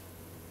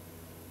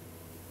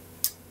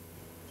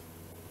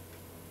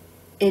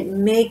 it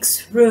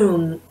makes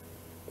room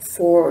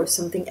for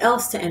something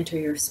else to enter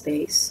your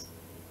space.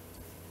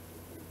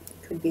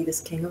 Could be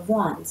this King of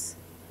Wands.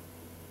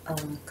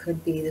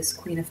 Could be this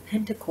Queen of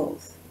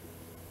Pentacles.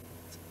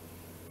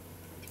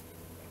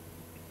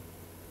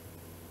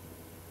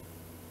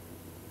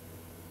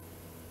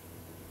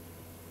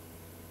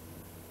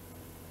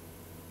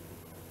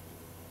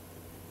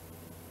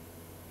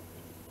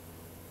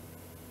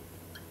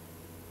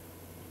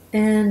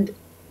 And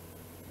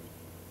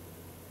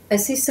I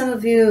see some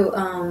of you,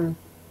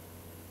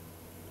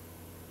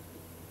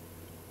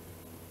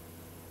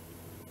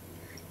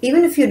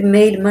 even if you'd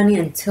made money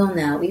until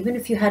now, even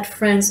if you had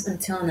friends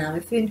until now,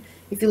 if you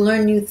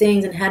learned new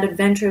things and had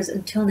adventures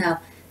until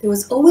now, there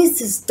was always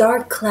this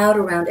dark cloud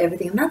around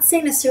everything. I'm not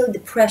saying necessarily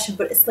depression,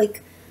 but it's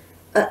like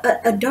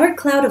a dark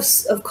cloud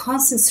of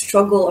constant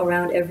struggle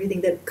around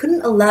everything that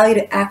couldn't allow you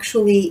to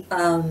actually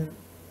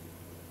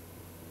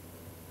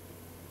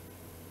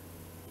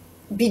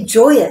be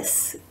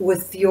joyous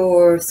with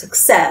your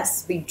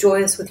success, be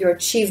joyous with your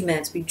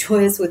achievements, be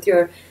joyous with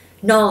your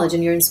knowledge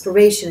and your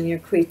inspiration and your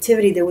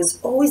creativity. There was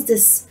always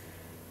this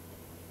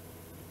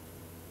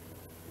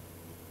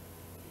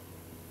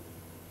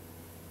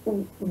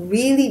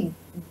really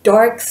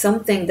dark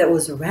something that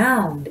was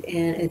around,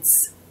 and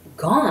it's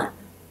gone.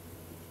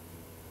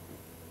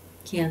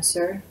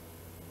 Cancer.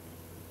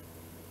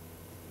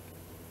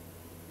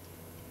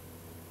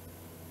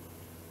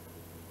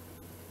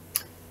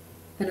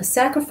 And a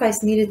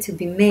sacrifice needed to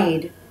be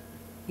made.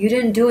 You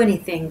didn't do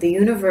anything. The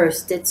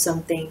universe did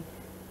something,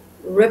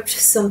 ripped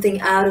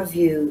something out of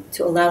you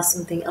to allow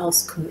something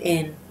else come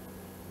in,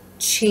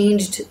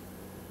 changed.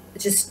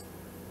 Just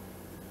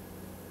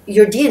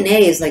your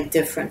DNA is like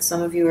different.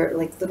 Some of you are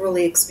like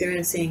literally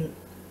experiencing,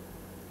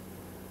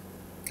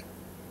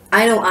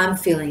 I know I'm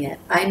feeling it.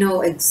 I know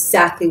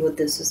exactly what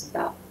this is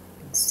about.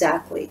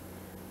 Exactly.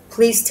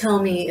 Please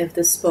tell me if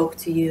this spoke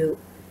to you.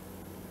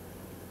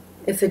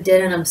 If it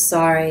didn't, I'm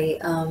sorry.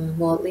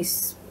 Well, at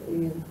least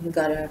you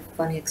got a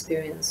funny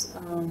experience.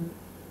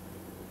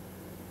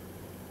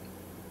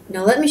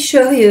 Now let me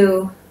show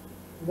you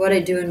what I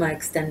do in my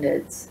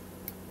extendeds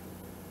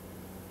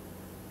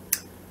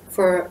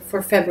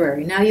for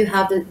February. Now you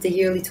have the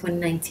yearly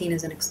 2019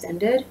 as an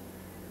extended,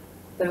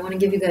 but I want to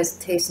give you guys a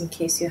taste in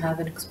case you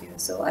haven't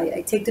experienced. So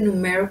I take the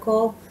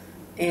numerical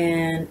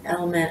and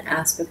element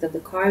aspect of the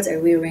cards, I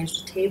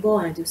rearrange the table,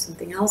 and I do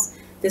something else.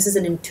 This is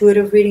an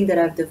intuitive reading that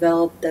I've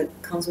developed that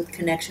comes with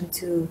connection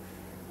to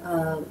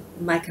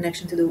my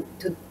connection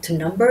to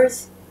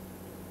numbers.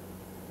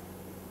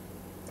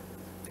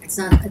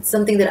 It's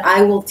something that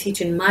I will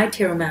teach in my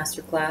tarot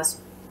masterclass,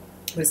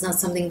 but it's not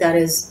something that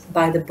is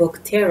by the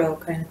book tarot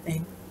kind of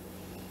thing.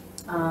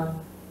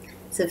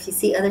 So if you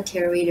see other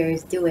tarot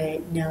readers do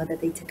it, know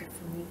that they took it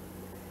from me.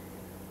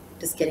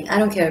 Just kidding. I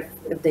don't care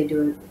if they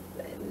do it.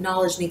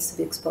 Knowledge needs to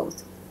be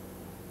exposed.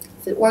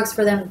 If it works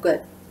for them,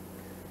 good.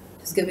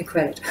 Just give me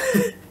credit.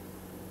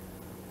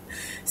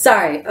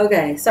 Sorry.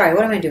 Okay. Sorry.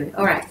 What am I doing?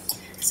 All right.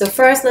 So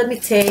first, let me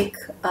take...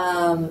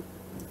 you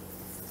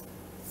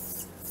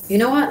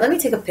know what? Let me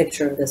take a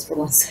picture of this for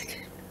 1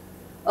 second.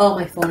 Oh,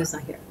 my phone is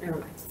not here. Never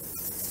mind.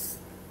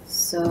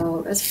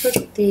 So let's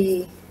put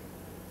the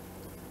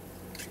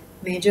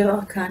major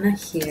arcana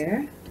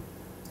here.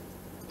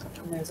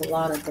 And there's a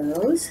lot of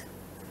those.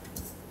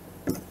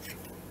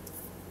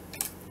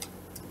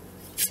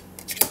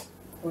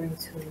 According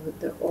to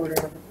the order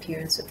of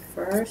appearance at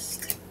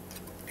first.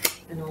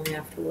 And only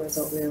afterwards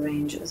I'll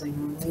rearrange as I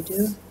normally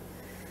do.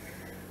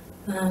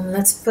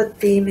 Let's put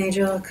the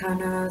major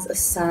arcanas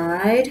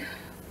aside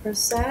for a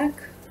sec.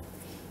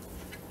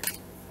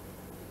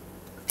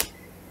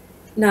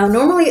 Now,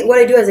 normally what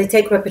I do is I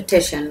take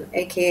repetition,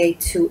 aka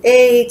 2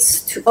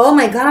 8s, oh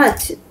my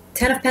god,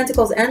 10 of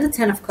Pentacles and the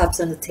 10 of Cups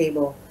on the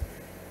table.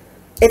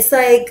 It's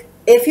like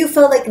if you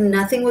felt like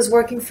nothing was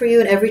working for you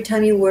and every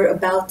time you were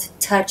about to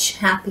touch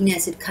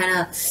happiness, it kind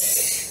of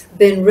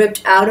been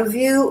ripped out of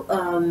you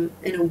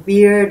in a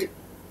weird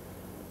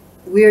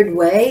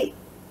way,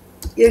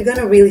 you're going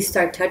to really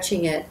start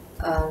touching it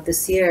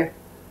this year,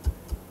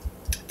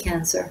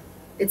 Cancer.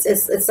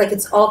 It's like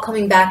it's all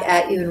coming back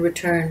at you in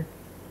return.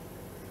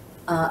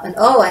 And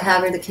oh, I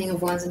have here the King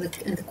of Wands and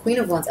the Queen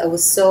of Wands. I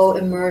was so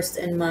immersed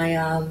in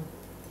my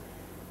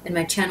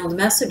channeled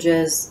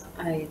messages,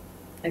 I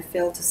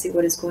failed to see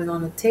what is going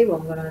on the table.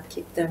 I'm going to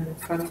keep them in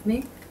front of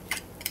me.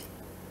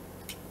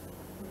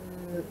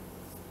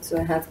 So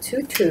I have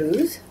 2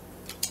 twos,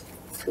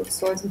 2 of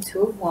Swords and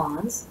 2 of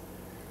Wands.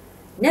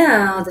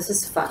 Now this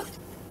is fun.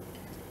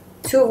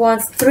 2 of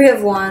Wands, 3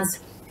 of Wands,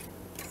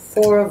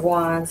 4 of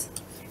Wands,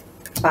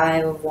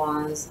 5 of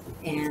Wands,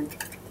 and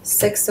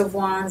 6 of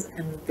Wands,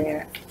 and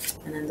there,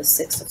 and then the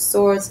 6 of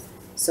Swords.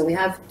 So we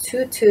have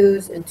 2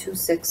 twos and 2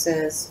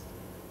 sixes.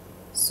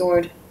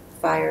 Sword,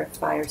 fire,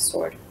 fire,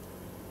 sword.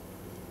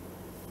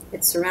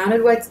 It's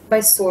surrounded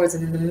by swords,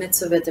 and in the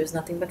midst of it, there's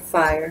nothing but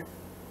fire.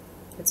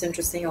 It's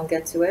interesting. I'll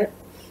get to it.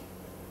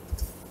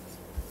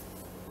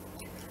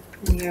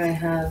 And here I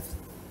have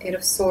 8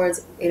 of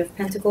Swords, 8 of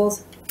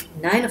Pentacles,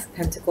 9 of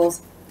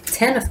Pentacles,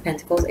 10 of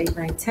Pentacles, 8,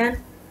 9,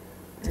 10,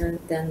 and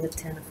then the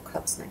 10 of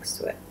Cups next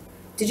to it.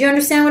 Did you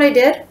understand what I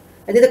did?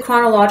 I did the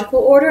chronological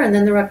order and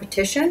then the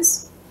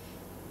repetitions.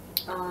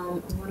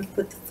 I'm going to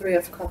put the 3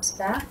 of Cups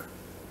back.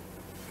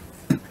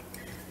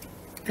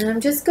 And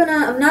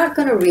I'm not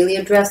gonna really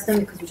address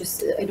them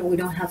because we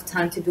don't have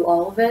time to do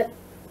all of it.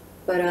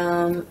 But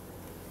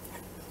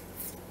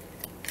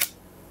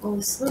oh,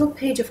 this little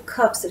Page of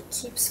Cups that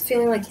keeps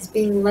feeling like he's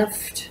being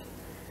left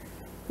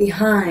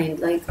behind,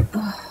 like,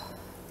 oh.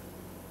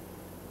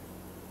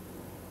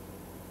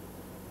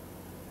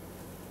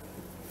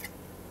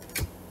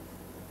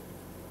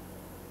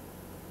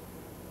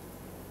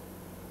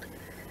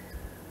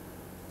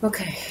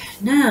 Okay,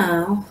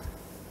 now,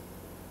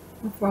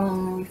 for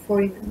only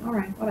 40 minutes. All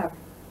right, whatever.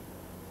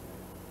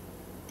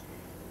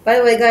 By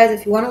the way, guys,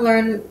 if you want to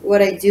learn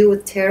what I do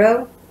with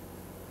tarot,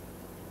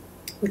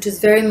 which is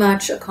very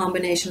much a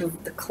combination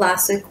of the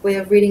classic way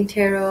of reading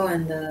tarot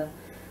and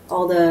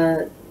all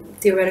the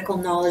theoretical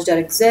knowledge that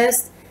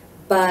exists,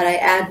 but I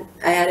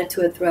added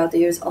to it throughout the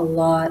years a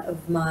lot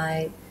of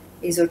my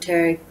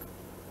esoteric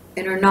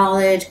inner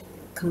knowledge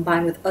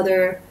combined with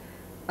other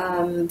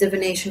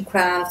divination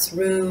crafts,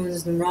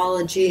 runes,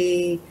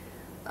 numerology.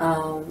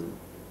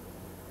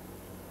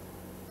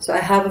 So I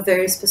have a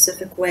very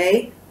specific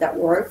way that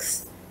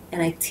works,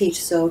 and I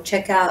teach. So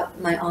check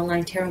out my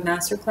online tarot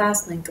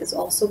masterclass. Link is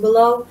also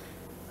below.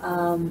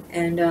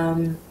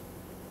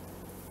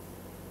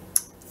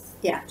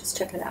 Yeah, just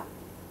check it out.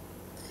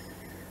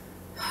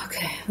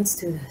 Okay, let's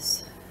do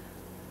this.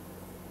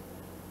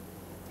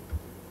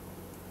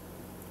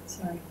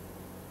 Sorry.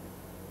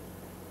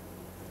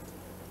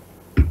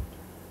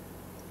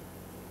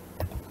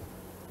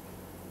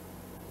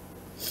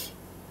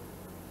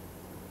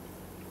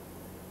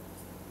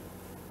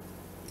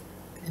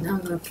 Okay, now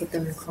I'm going to put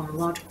them in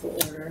chronological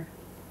order.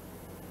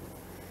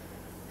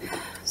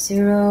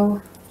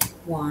 0,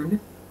 1,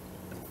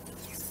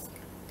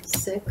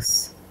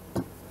 6,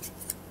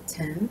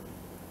 10,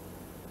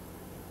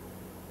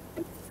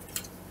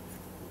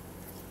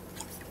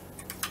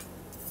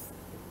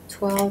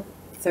 12,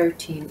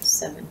 13,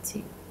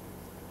 17.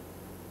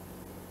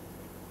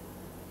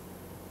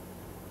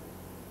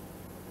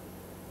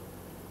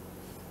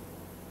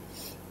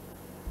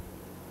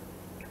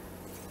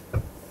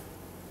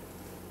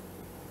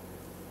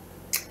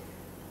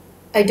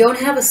 I don't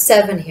have a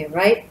 7 here,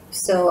 right?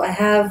 So I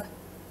have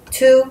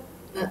 2,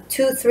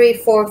 3,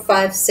 4,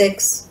 5,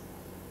 6,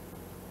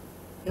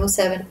 no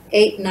 7,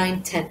 8,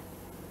 9, 10.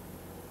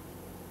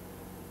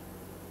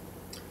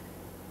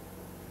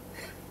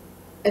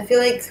 I feel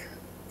like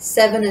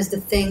 7 is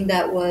the thing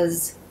that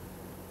was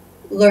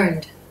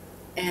learned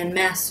and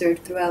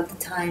mastered throughout the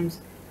times.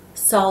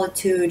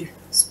 Solitude,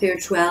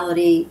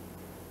 spirituality,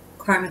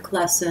 karmic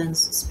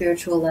lessons,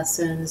 spiritual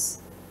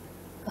lessons,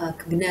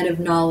 cognitive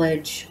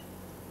knowledge.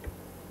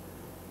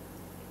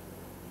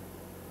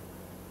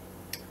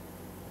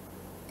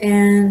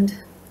 And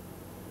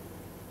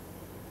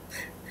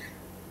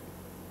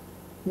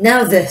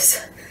now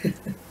this.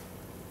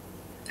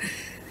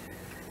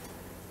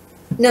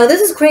 No,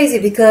 this is crazy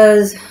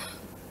because,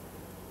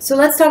 so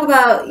let's talk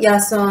about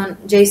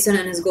Jason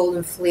and his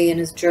golden flea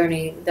and his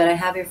journey that I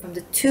have here from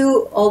the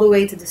 2 all the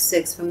way to the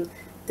 6, from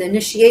the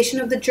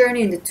initiation of the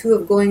journey and the 2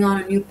 of going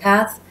on a new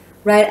path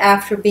right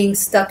after being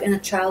stuck in a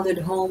childhood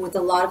home with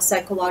a lot of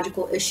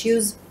psychological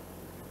issues,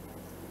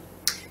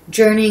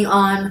 journeying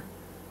on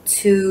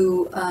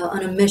to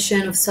on a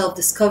mission of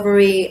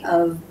self-discovery,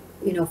 of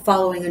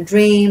following a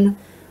dream,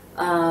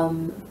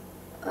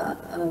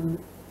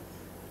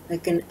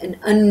 like an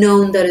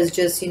unknown that is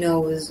just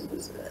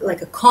was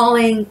like a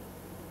calling,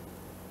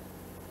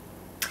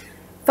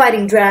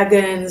 fighting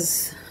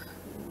dragons,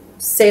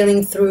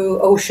 sailing through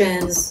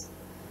oceans.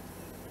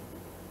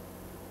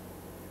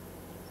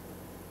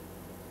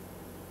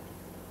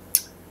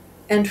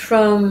 And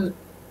from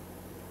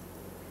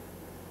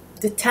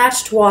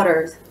detached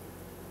waters,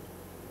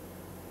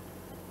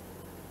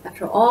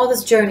 after all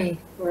this journey,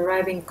 we're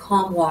arriving in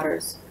calm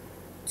waters.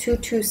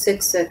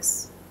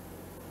 2266.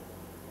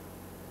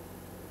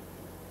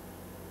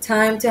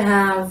 Time to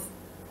have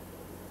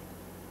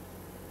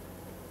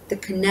the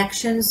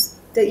connections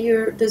that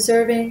you're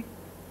deserving,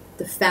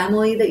 the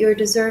family that you're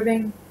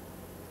deserving.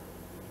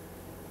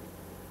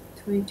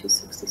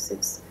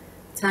 2266.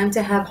 Time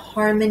to have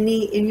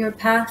harmony in your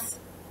path.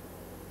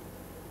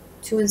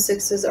 2 and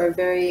 6s are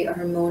very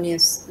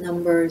harmonious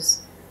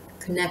numbers,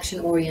 connection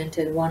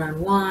oriented,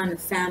 one-on-one,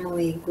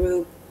 family,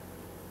 group.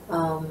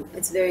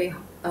 It's very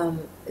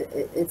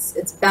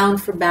it's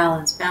bound for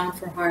balance, bound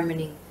for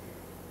harmony.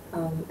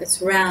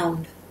 It's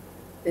round,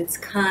 it's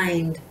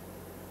kind,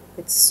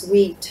 it's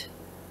sweet.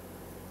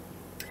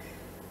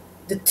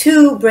 The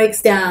 2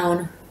 breaks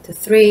down to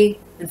 3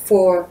 and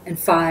 4 and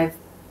 5.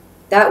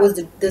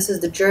 This is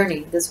the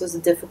journey. This was a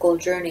difficult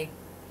journey.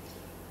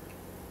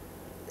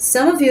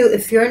 Some of you,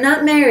 if you're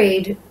not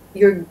married,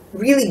 you're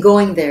really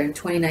going there in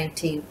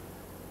 2019.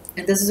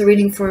 And this is a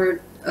reading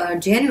for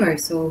January,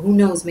 so who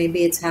knows,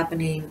 maybe it's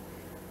happening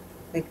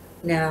like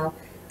now.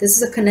 This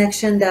is a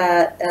connection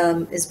that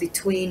is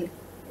between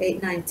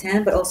 8, 9,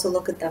 10, but also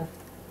look at them.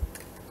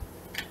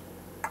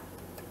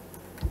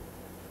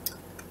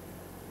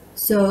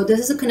 So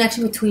this is a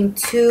connection between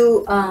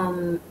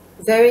 2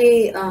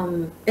 very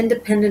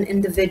independent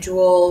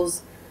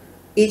individuals.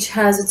 Each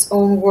has its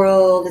own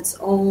world, its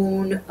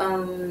own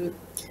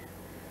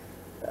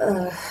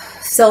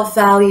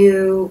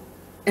self-value,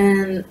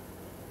 and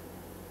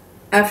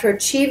after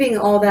achieving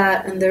all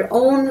that in their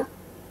own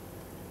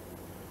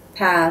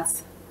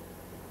path,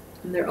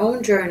 in their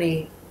own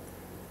journey,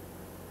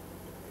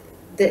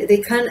 they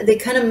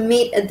kind of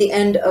meet at the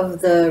end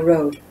of the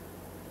road.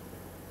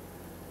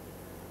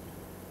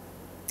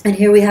 And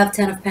here we have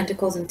 10 of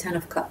Pentacles and 10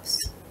 of Cups.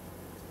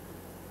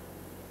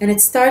 And it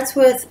starts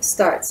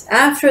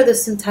after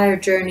this entire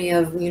journey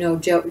of, you know,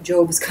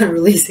 Job is kind of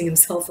releasing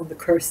himself from the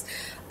curse.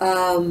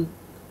 Point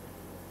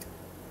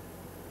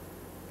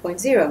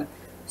zero.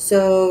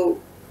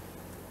 So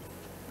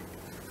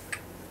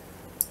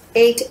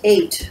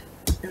 8-8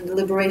 in the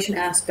liberation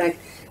aspect,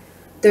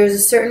 there's a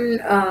certain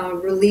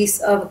release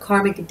of a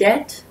karmic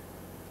debt.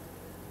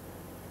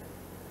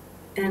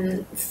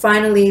 And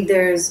finally,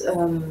 there's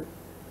an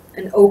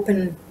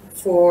open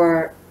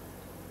for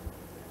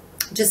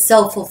just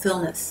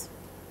self-fulfillment.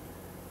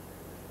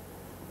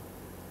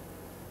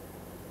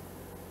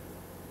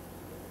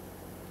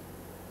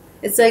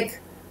 It's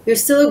like you're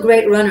still a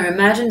great runner.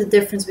 Imagine the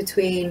difference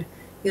between,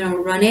 you know,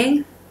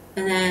 running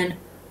and then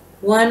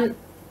one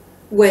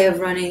way of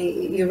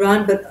running, you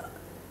run, but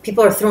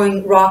people are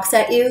throwing rocks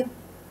at you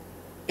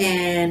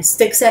and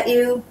sticks at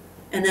you,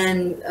 and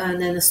then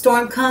a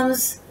storm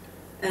comes,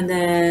 and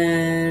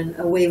then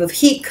a wave of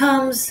heat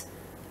comes,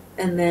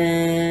 and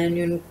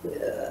then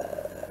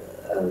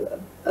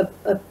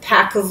a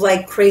pack of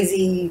like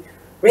crazy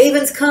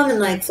ravens come and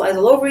like flies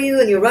all over you,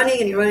 and you're running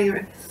and you're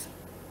running,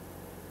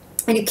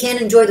 and you can't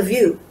enjoy the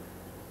view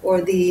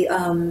or the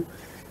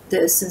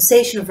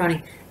sensation of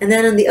running. And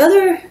then on the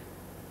other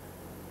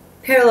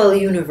parallel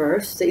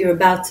universe that you're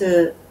about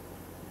to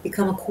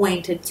become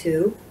acquainted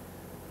to,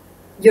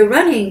 you're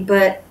running,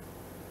 but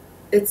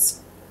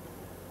it's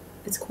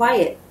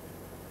quiet.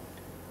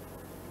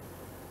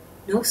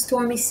 No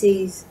stormy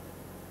seas,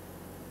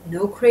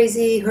 no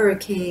crazy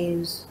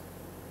hurricanes,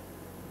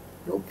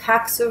 no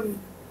packs of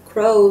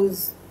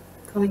crows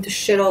coming to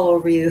shit all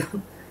over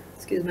you.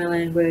 Excuse my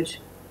language.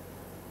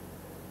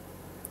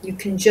 You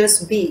can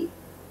just be.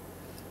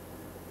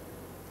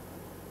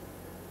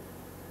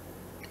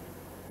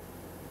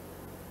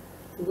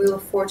 The Wheel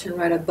of Fortune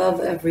right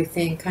above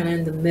everything, kind of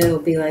in the middle,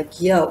 be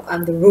like, yo,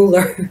 I'm the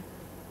ruler.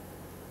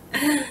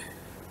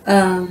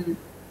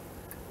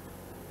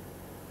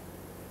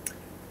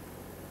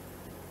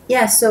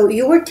 Yeah, so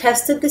you were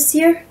tested this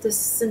year,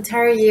 this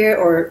entire year,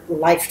 or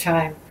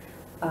lifetime,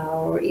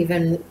 or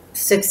even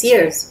 6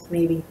 years,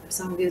 maybe. For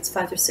some of you, it's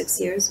 5 or 6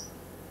 years.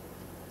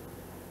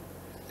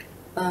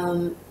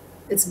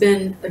 It's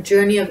been a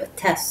journey of a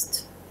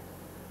test.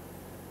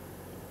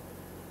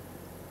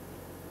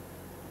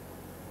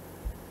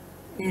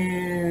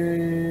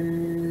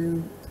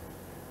 And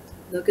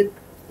look at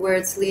where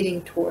it's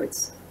leading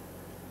towards.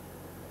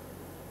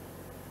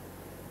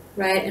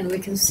 Right? And we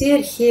can see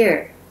it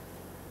here.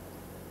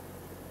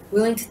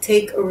 Willing to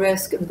take a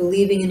risk and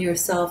believing in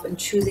yourself and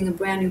choosing a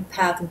brand new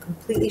path and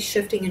completely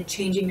shifting and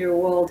changing your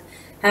world,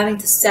 having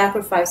to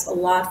sacrifice a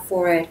lot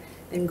for it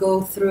and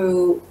go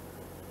through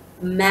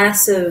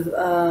massive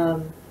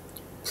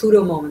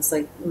Pluto moments,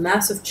 like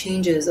massive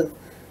changes of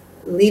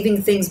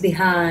leaving things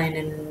behind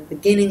and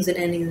beginnings and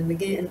endings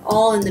and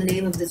all in the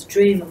name of this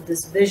dream, of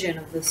this vision,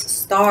 of this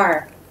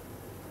star,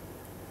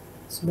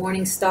 this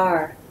morning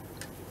star.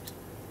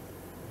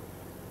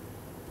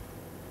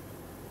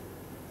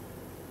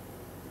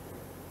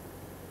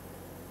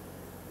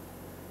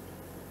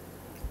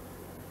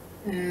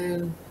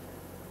 And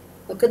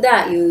look at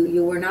that,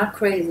 you were not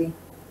crazy,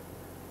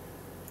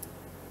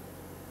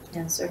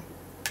 Cancer.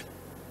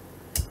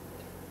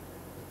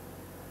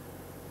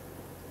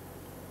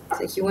 It's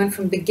like you went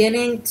from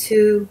beginning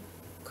to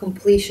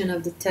completion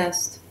of the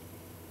test.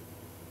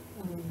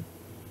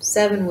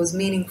 7 was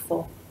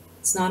meaningful.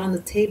 It's not on the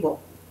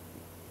table.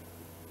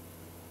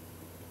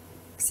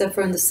 Except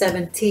for in the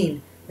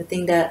 17. The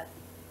thing that,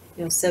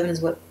 you know, 7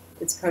 is what,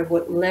 it's part of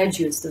what led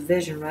you. It's the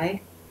vision,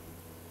 right?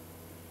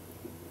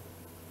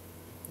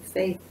 The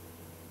faith.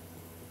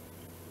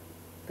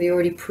 But you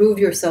already proved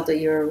yourself that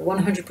you're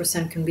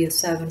 100% can be a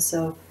 7,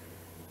 so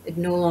it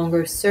no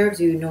longer serves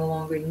you, you no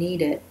longer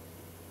need it.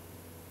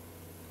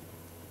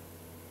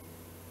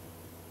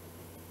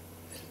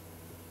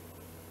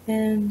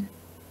 And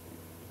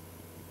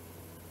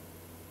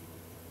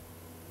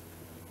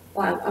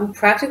well, I'm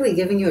practically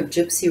giving you a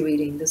gypsy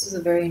reading. This is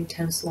a very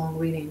intense, long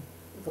reading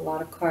with a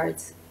lot of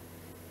cards.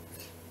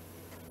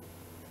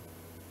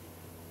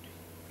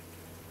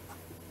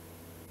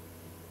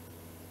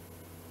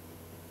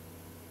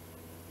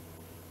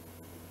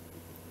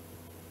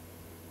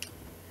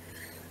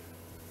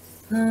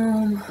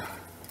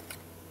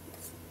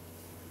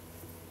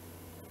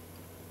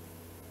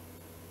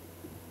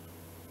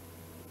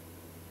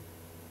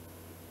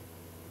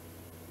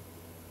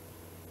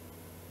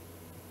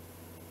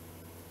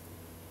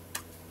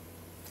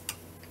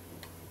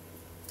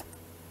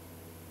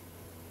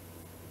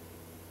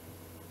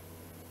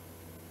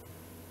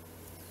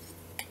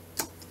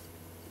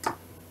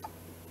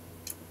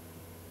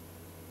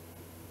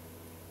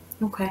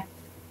 Okay.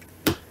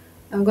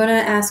 I'm gonna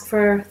ask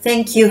for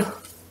thank you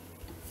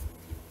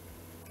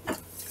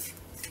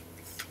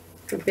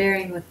for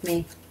bearing with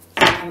me.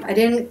 I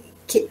didn't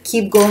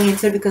keep going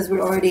into it because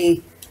we're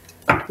already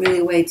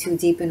really way too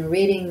deep in a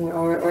reading. We're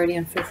already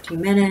on 15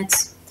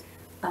 minutes.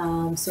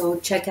 So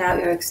check out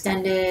your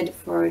extended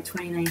for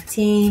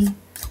 2019. You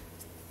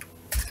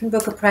can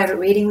book a private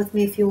reading with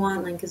me if you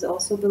want. Link is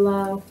also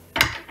below.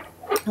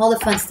 All the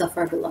fun stuff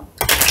are below.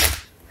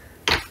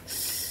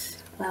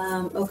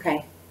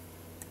 Okay.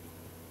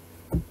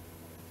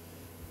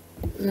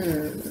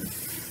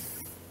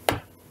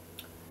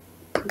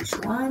 Which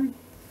one?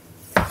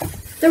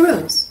 The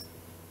runes.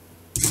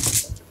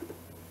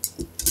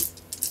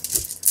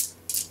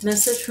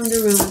 Message from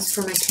the runes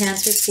for my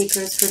Cancer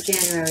seekers for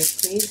January,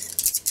 please.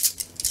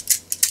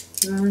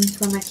 Runes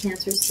for my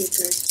Cancer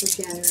seekers for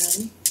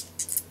January.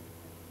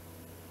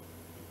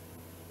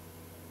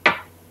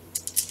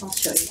 I'll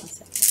show you 1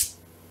 second.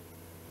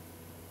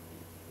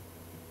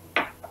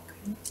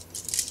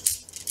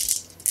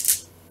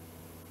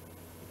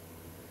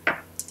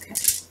 Okay.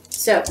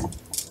 So,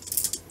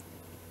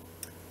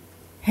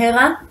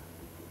 Hera.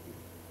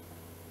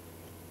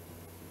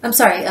 I'm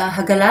sorry,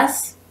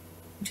 Hagalas,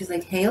 which is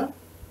like hail.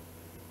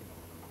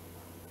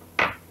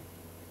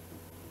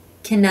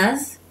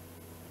 Kenaz.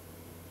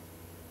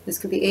 This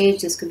could be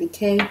H, this could be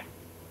K.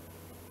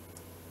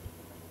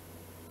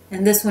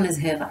 And this one is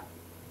Hera.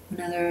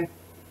 Another,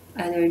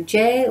 either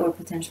J or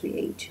potentially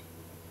H.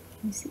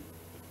 Let me see.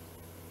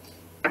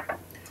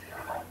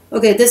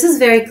 Okay, this is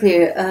very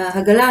clear.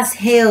 Hagalas,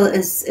 hail,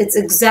 it's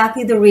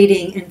exactly the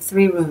reading in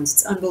 3 runes.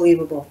 It's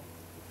unbelievable.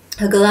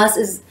 Hagalas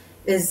is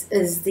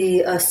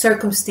the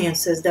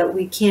circumstances that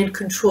we can't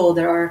control,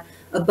 that are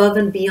above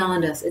and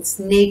beyond us. It's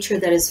nature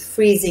that is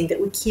freezing, that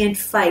we can't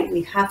fight.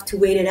 We have to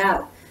wait it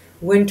out.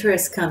 Winter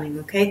is coming,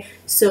 okay?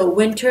 So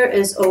winter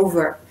is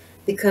over,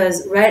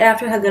 because right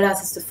after Hagalas,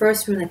 it's the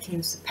first rune that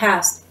came to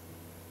pass.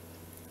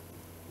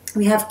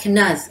 We have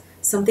Kenaz.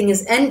 Something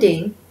is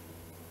ending.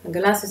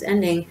 Hagalas is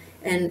ending,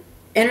 and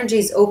energy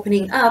is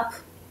opening up.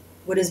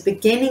 What is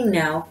beginning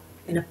now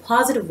in a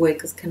positive way,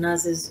 because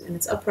Kenaz is in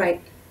its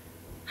upright.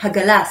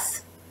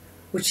 Hagalas,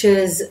 which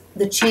is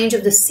the change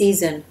of the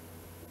season,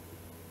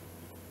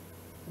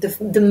 the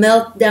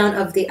meltdown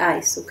of the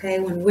ice, okay?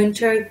 When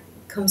winter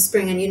comes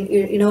spring, and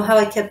you know how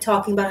I kept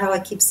talking about how I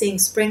keep saying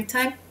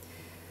springtime?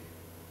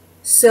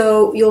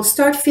 So you'll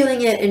start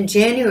feeling it in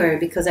January,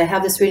 because I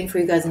have this reading for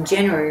you guys in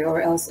January,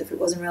 or else if it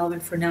wasn't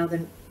relevant for now,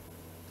 then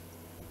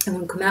it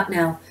won't come out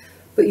now.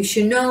 But you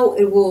should know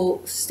it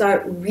will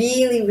start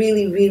really,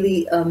 really,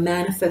 really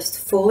manifest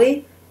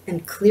fully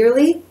and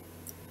clearly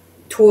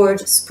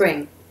towards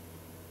spring,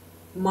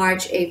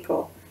 March,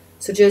 April.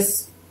 So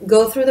just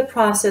go through the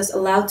process,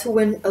 allow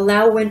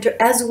winter.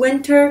 As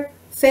winter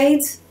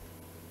fades,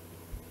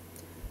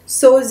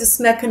 so is this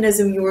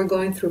mechanism you were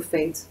going through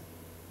fades.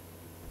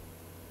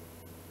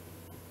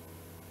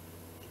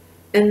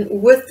 And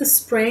with the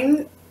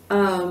spring,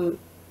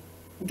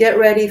 get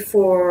ready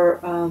for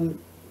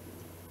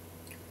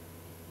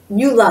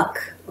new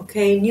luck,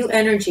 okay? New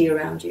energy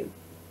around you.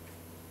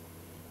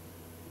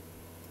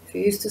 If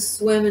you used to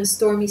swim in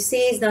stormy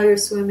seas, now you're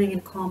swimming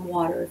in calm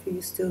water. If you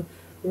used to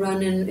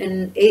run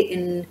in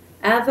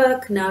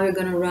Avak, now you're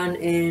going to run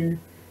in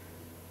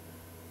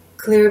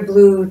clear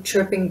blue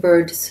chirping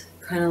birds,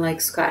 kind of like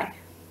sky.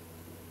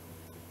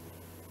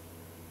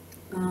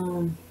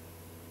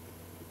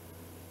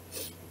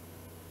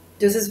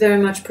 This is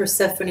very much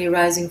Persephone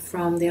rising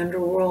from the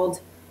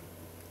underworld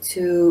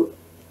to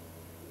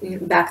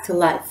back to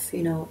life,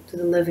 you know, to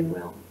the living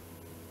realm.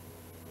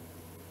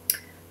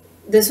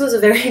 This was a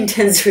very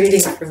intense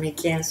reading for me,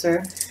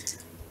 Cancer,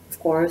 of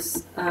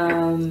course.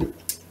 And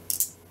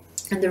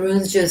the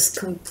runes just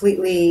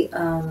completely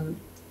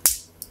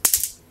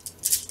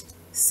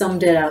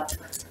summed it up.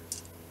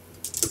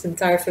 This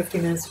entire 50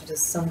 minutes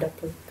just summed up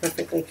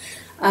perfectly.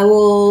 I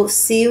will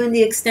see you in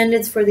the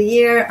extendeds for the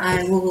year.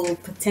 I will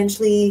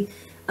potentially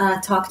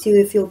talk to you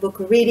if you'll book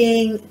a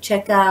reading.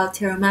 Check out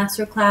Tarot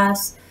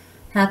Masterclass.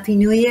 Happy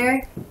New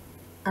Year.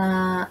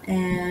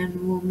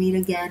 And we'll meet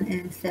again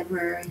in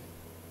February.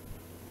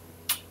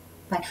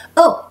 Bye.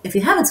 Oh, if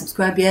you haven't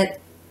subscribed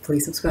yet,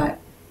 please subscribe.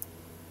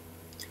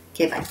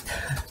 Okay, bye.